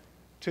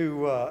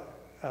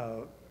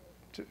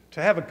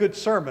have a good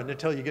sermon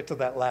until you get to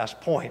that last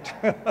point.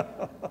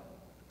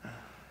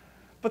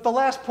 But the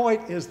last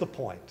point is the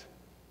point.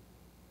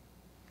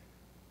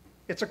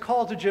 It's a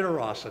call to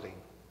generosity.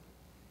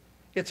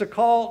 It's a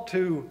call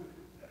to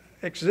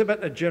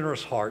exhibit a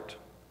generous heart.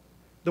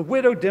 The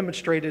widow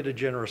demonstrated a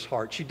generous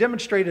heart. She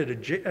demonstrated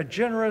a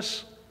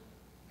generous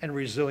and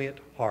resilient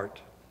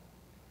heart.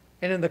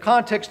 And in the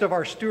context of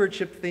our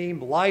stewardship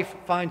theme, life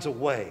finds a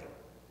way.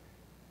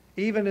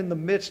 Even in the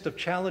midst of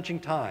challenging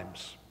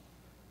times,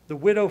 the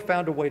widow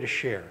found a way to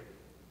share.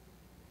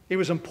 It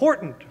was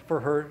important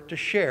for her to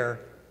share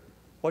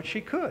what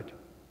she could.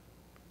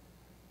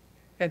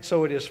 And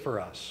so it is for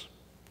us.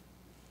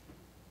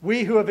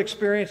 We who have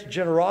experienced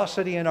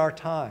generosity in our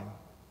time,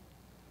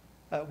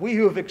 we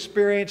who have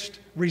experienced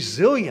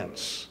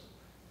resilience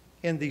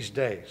in these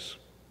days,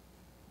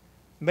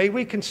 may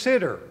we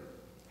consider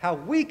how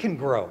we can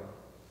grow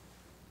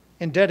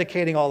in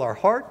dedicating all our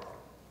heart,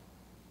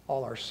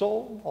 all our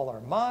soul, all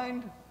our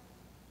mind,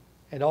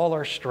 and all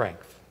our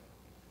strength.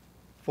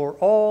 For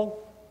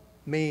all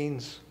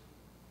means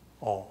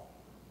all.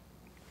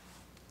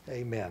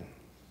 Amen.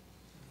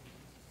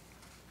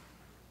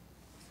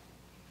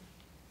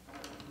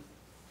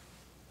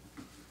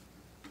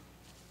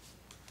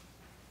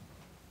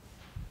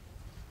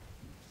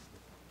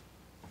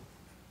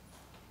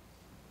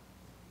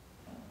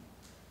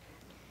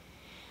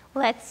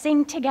 Let's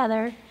sing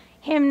together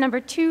hymn number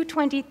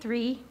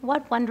 223,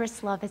 What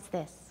Wondrous Love Is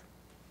This?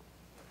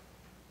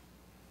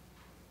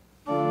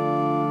 Oh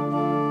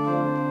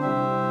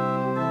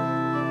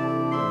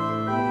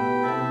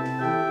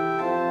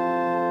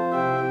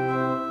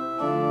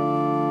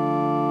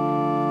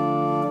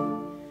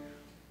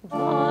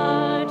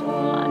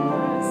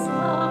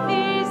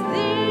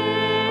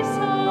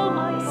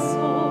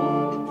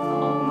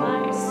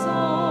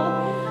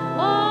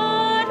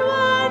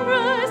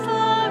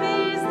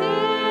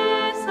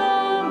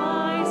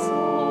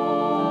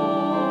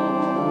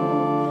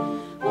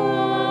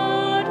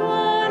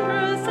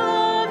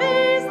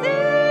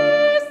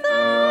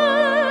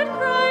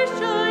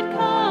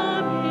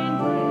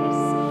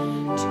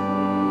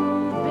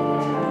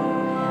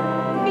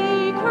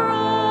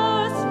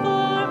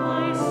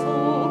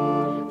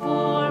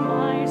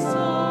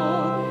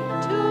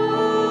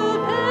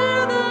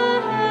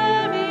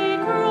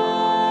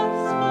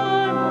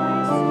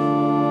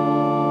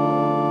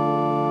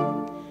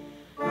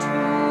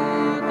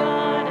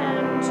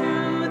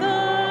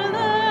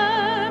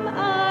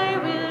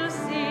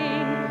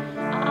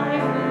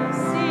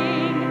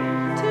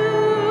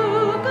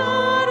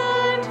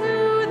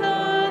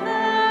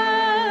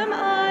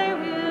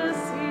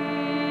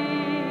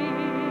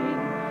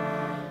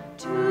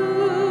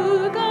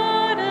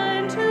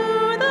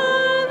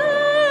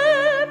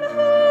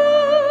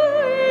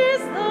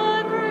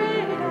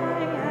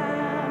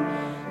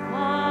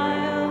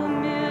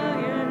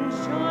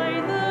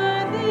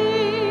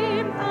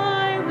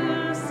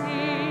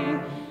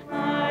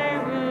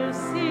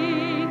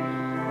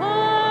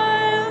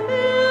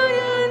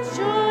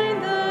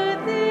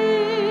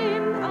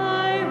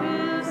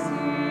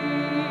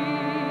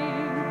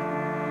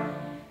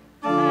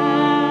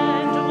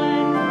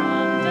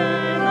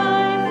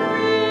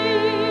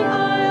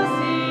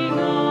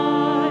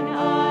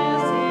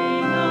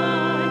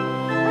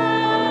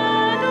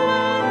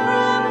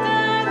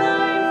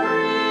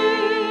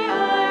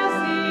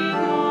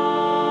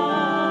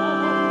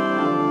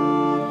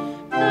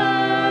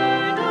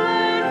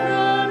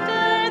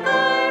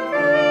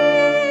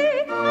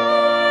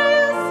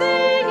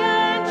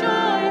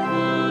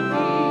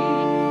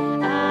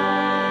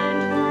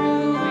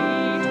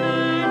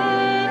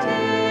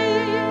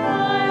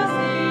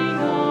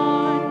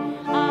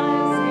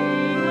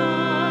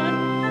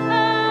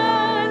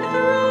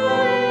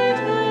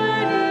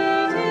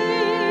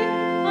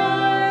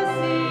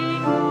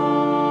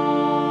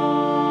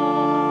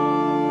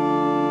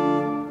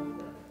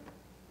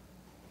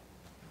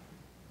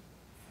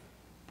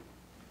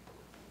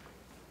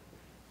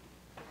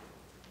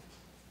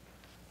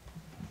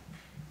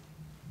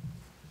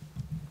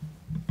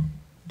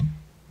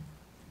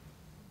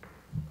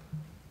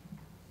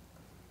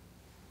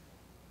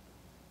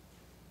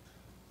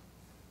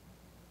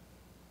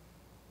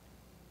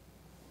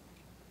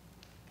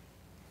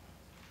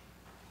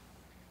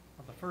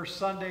first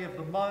Sunday of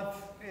the month,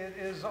 it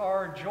is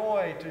our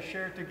joy to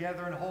share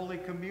together in Holy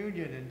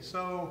Communion. And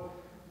so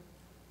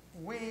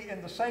we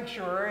in the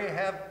sanctuary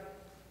have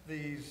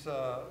these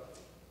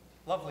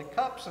lovely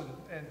cups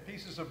and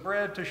pieces of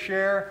bread to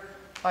share.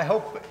 I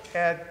hope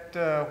at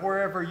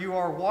wherever you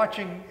are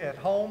watching at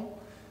home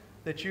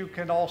that you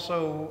can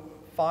also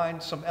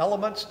find some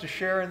elements to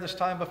share in this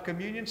time of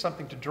communion,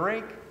 something to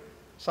drink,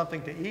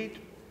 something to eat,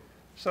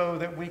 so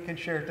that we can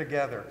share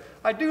together.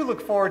 I do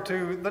look forward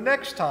to the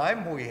next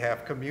time we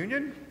have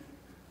communion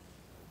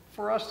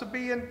for us to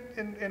be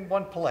in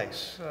one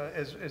place,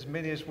 as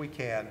many as we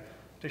can,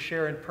 to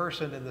share in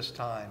person in this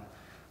time.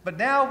 But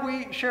now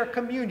we share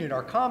communion,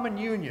 our common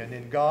union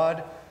in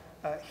God,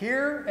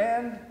 here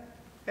and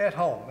at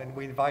home, and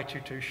we invite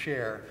you to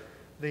share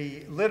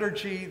the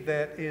liturgy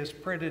that is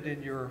printed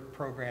in your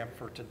program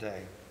for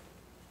today.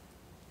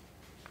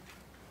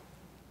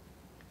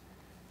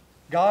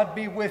 God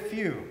be with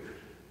you,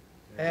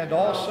 and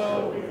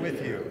also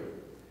with you.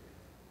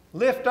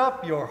 Lift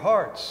up your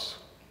hearts.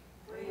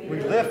 We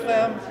lift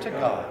them to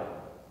God.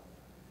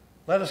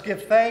 Let us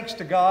give thanks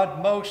to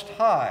God Most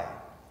High.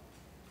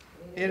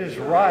 It is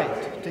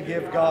right to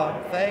give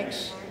God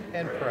thanks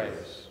and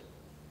praise.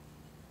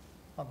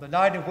 On the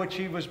night in which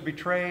he was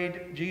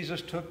betrayed,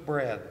 Jesus took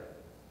bread,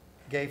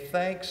 gave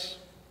thanks,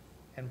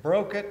 and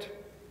broke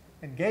it,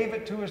 and gave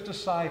it to his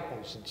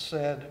disciples, and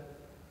said,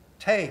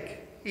 "Take,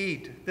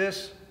 eat,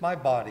 this my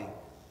body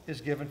is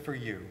given for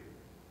you.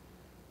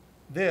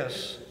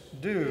 This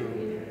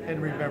do in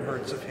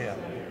remembrance of him."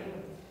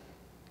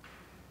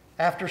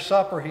 After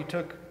supper, he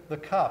took the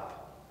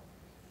cup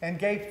and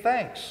gave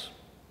thanks,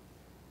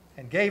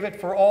 and gave it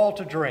for all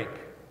to drink,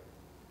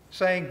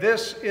 saying,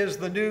 "This is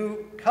the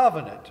new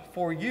covenant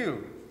for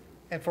you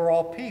and for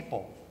all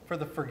people for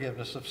the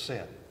forgiveness of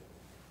sin.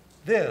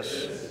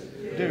 This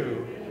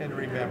do in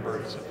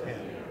remembrance of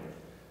him."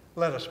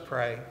 Let us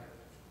pray.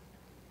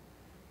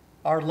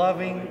 Our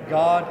loving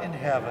God in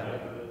heaven,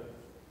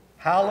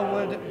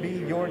 hallowed be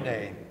your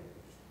name.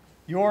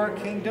 Your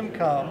kingdom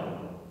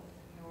come,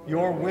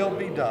 your will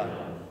be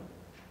done,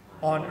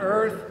 on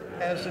earth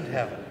as in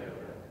heaven.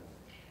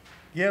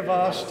 Give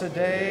us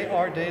today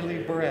our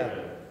daily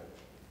bread.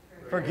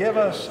 Forgive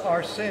us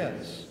our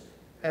sins,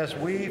 as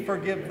we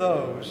forgive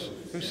those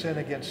who sin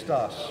against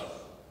us.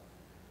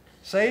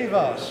 Save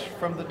us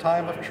from the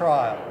time of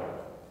trial,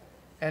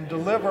 and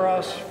deliver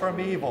us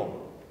from evil.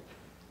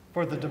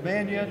 For the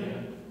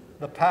dominion,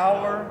 the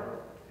power,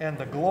 and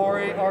the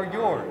glory are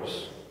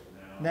yours,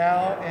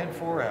 now and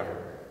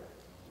forever.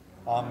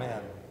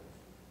 Amen.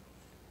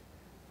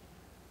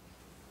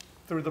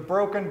 Through the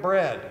broken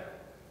bread,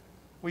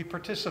 we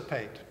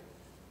participate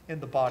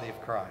in the body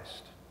of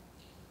Christ.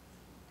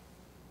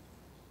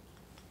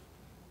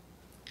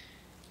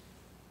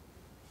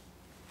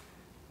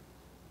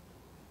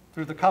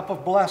 Through the cup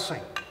of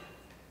blessing,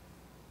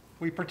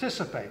 we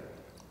participate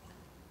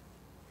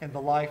in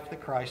the life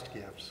that Christ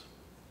gives.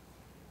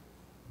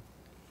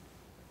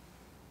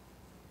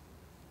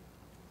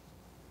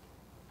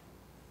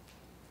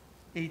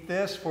 Eat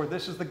this, for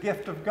this is the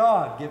gift of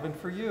God given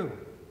for you.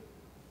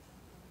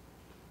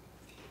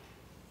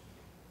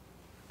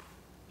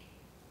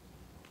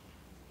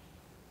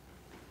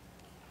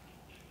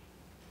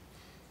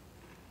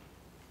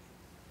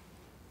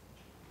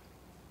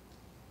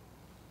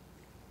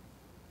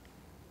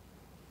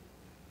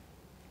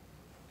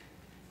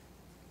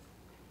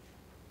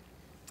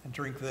 And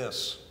drink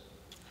this,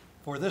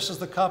 for this is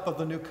the cup of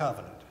the new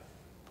covenant,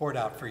 poured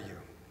out for you.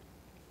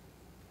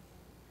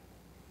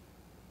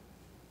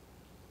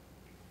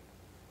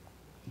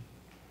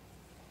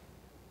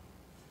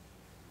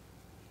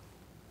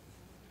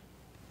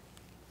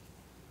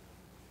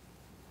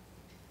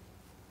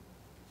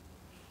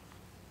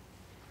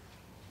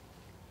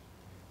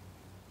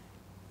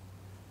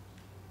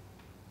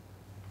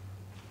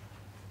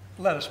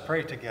 Let us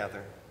pray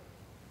together.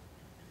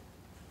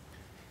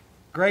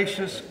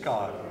 Gracious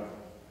God,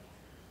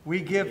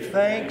 we give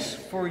thanks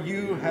for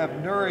you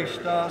have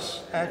nourished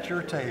us at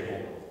your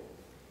table,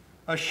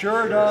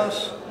 assured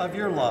us of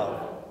your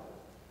love,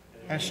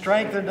 and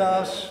strengthened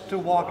us to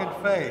walk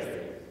in faith.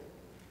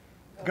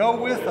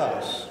 Go with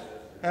us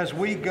as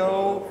we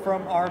go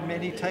from our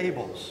many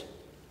tables,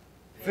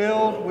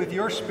 filled with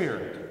your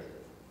Spirit,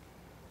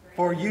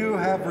 for you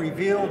have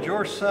revealed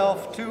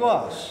yourself to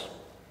us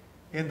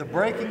in the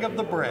breaking of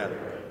the bread.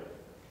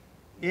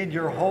 In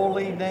your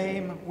holy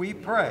name we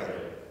pray.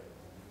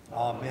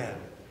 Amen.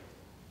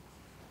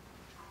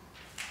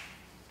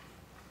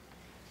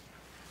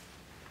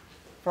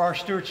 For our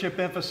stewardship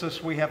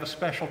emphasis, we have a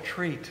special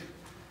treat.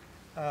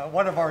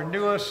 One of our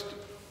newest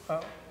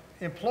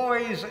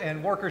employees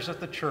and workers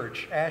at the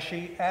church,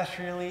 Ashley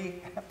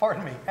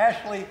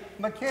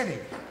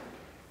McKinney,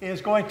 is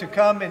going to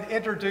come and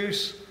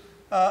introduce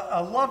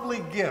a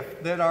lovely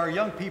gift that our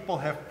young people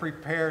have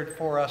prepared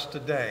for us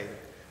today.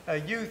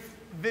 A youth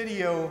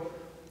video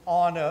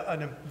on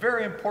a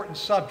very important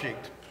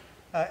subject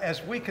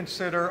as we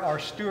consider our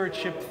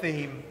stewardship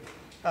theme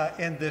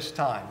in this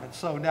time. And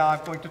so now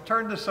I'm going to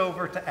turn this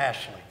over to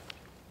Ashley.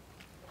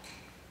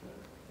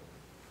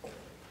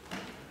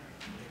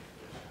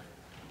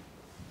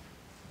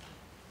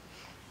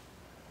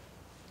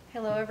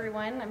 Hello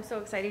everyone, I'm so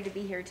excited to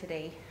be here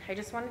today. I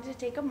just wanted to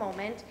take a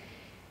moment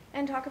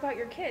and talk about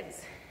your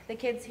kids. The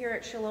kids here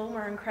at Shalom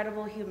are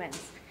incredible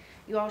humans.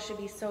 You all should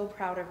be so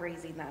proud of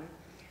raising them.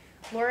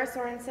 Laura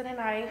Sorensen and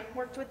I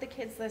worked with the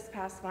kids this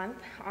past month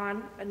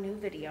on a new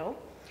video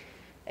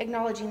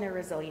acknowledging their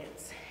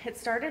resilience. It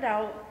started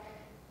out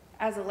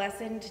as a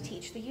lesson to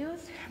teach the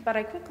youth, but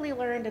I quickly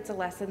learned it's a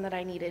lesson that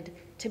I needed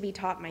to be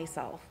taught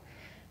myself.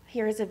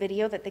 Here is a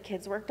video that the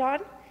kids worked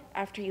on.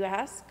 After you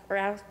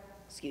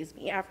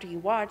after you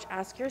watch,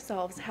 ask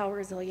yourselves, how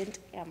resilient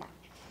am I?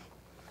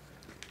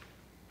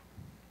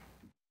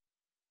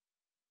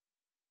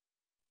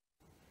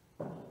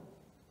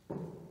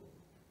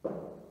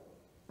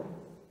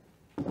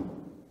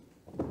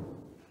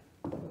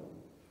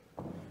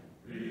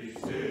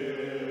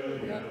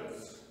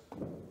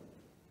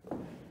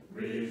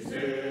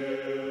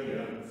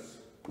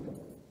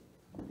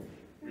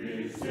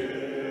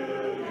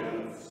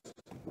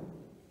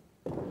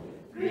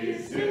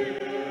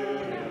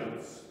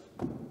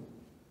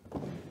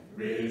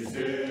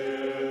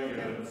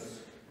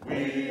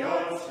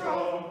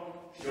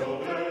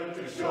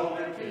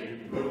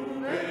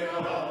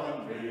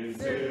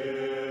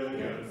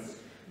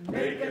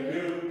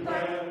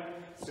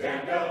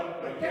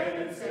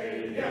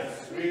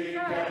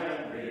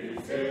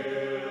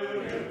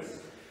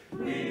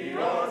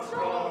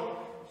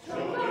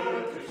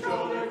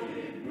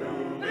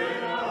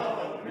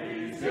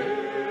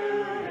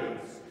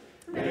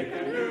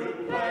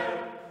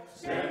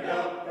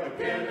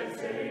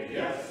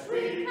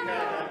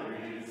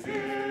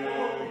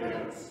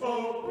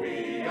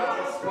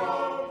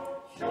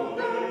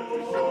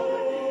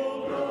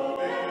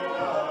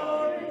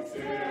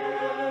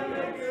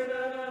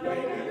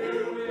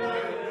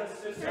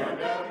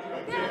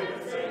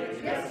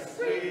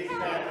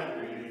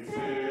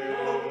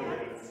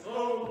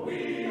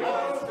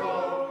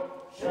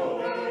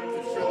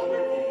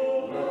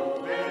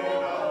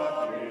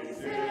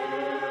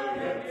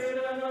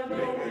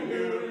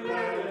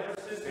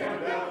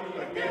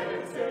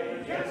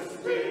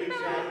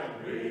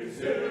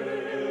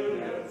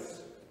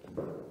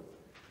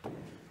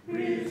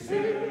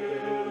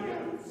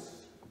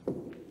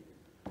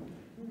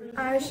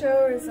 I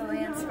show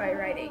resilience by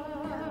writing.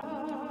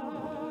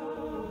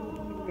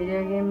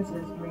 Video games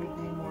has made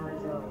me more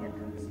resilient.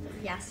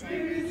 Yes.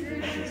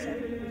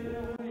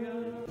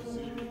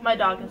 My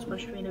dog has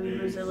pushed me to be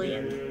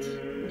resilient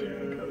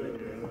during COVID.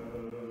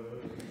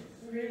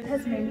 What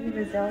has made me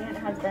resilient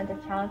has been to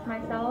challenge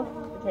myself,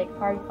 to take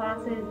hard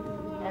classes,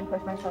 and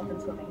push myself in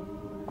swimming.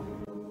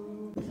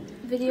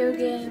 Video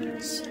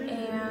games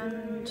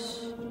and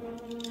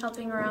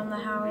helping around the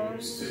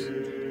house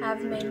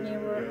have made me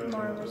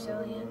more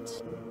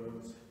resilient.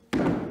 We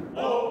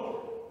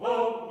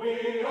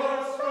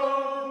are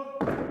strong.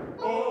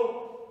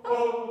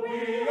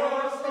 We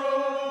are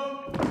strong.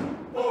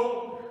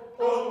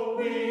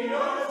 We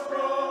are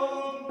strong.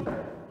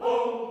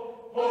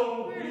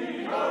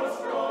 We are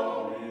strong.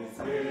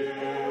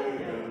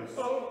 Resilience.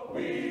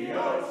 We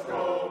are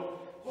strong.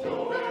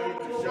 Shoulder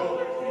to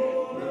shoulder, keep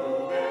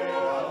moving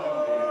on.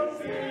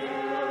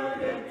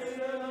 Resilience.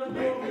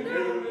 Make a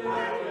new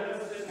plan.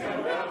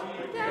 Stand up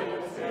again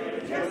and say,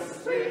 yes,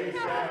 we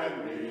can.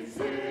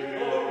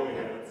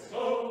 Resilience.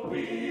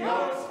 We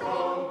are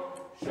strong.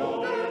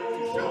 Shoulder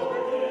to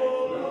shoulder, keep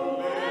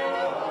moving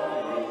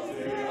on.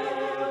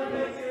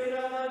 Resilience.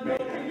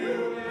 Make a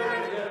new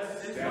plan.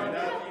 Stand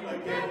up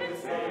again and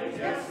say,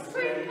 yes,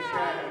 we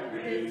can.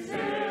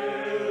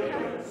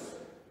 Resilience.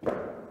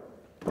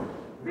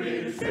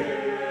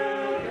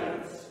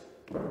 Resilience.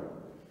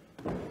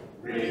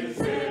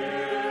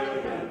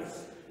 Resilience.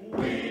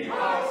 We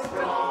are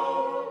strong.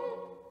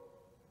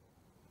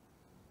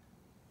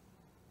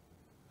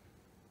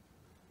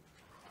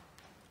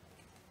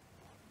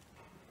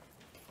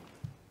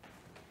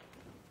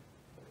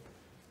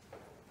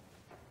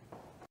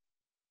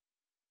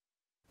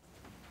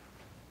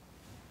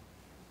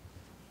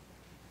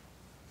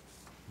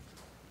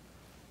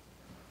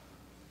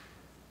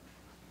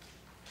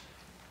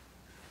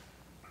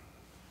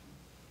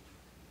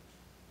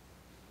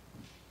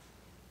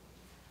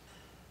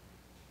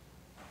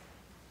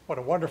 What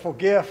a wonderful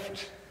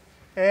gift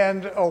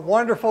and a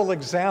wonderful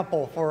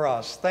example for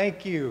us.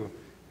 Thank you,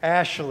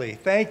 Ashley.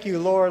 Thank you,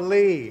 Laura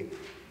Lee.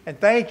 And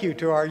thank you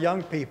to our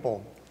young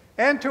people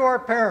and to our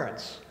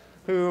parents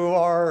who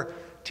are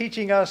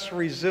teaching us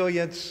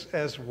resilience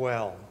as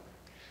well.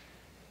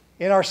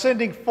 In our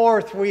sending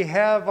forth, we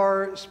have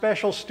our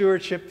special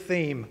stewardship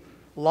theme,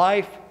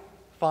 Life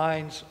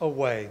Finds a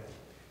Way.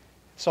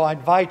 So I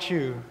invite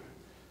you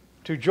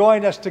to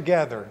join us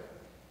together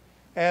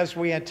as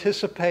we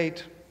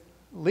anticipate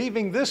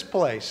leaving this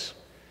place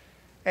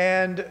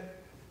and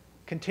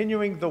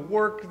continuing the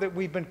work that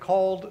we've been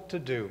called to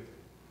do.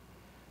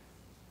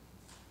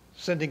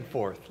 Sending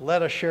forth.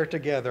 Let us share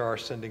together our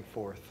sending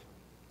forth.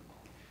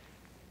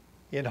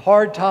 In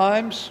hard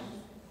times,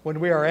 when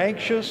we are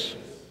anxious,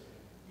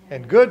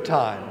 and good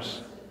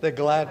times that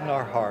gladden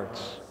our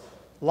hearts,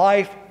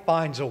 life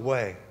finds a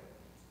way.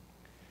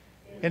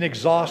 In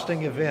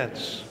exhausting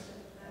events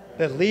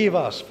that leave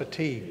us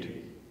fatigued,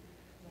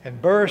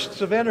 and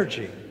bursts of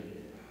energy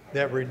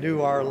that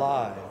renew our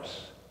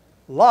lives.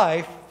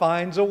 Life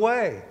finds a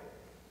way.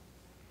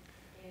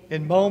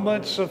 In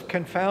moments of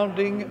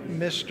confounding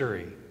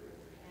mystery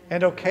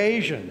and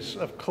occasions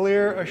of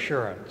clear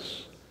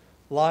assurance,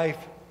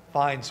 life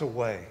finds a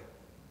way.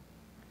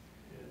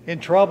 In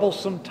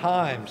troublesome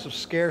times of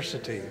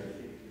scarcity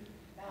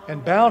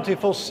and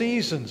bountiful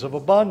seasons of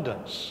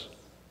abundance,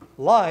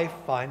 life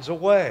finds a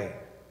way.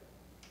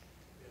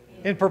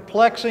 In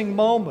perplexing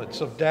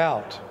moments of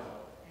doubt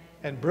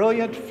and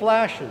brilliant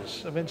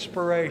flashes of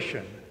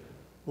inspiration,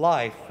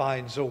 life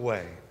finds a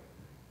way.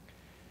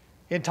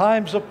 In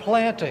times of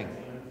planting,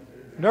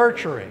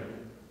 nurturing,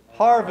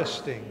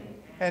 harvesting,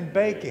 and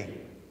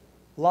baking,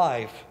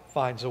 life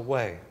finds a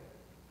way.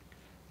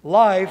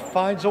 Life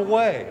finds a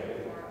way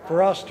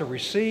for us to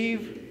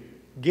receive,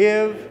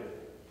 give,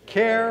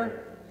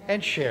 care,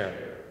 and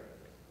share.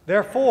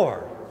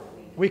 Therefore,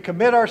 we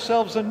commit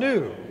ourselves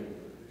anew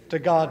to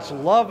God's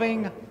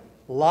loving,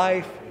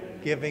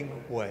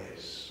 life-giving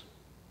ways.